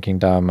breaking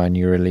down my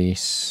new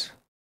release,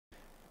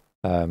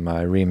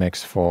 my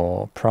remix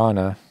for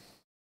Prana.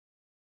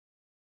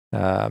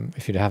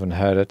 If you haven't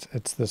heard it,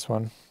 it's this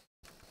one.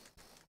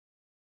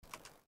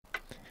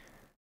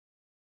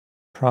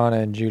 Prana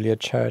and Julia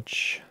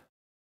Church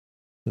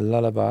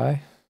Lullaby.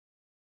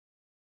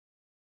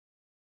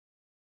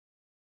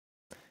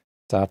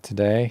 It's out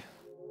today.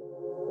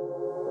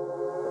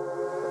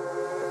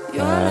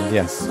 And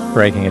yeah,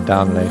 breaking it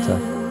down later.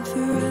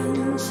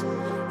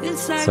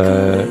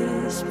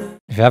 So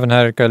if you haven't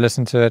heard it, go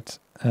listen to it.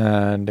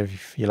 And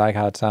if you like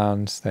how it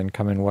sounds, then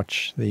come and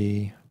watch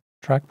the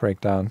track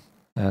breakdown.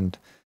 And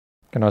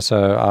you can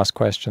also ask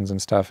questions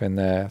and stuff in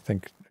there. I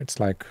think it's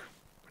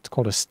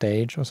called a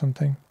stage or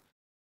something.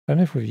 I don't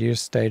know if we've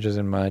used stages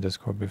in my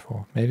Discord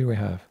before. Maybe we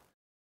have.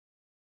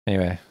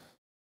 Anyway,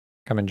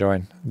 come and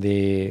join.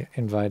 The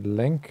invite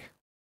link,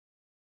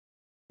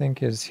 I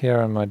think, is here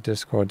on my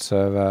Discord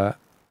server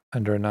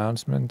under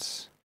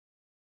announcements.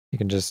 You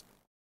can just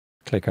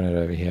click on it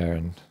over here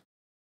and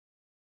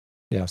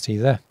yeah, I'll see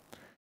you there.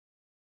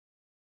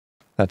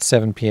 That's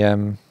 7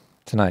 p.m.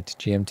 tonight,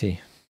 GMT.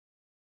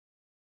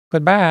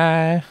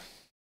 Goodbye.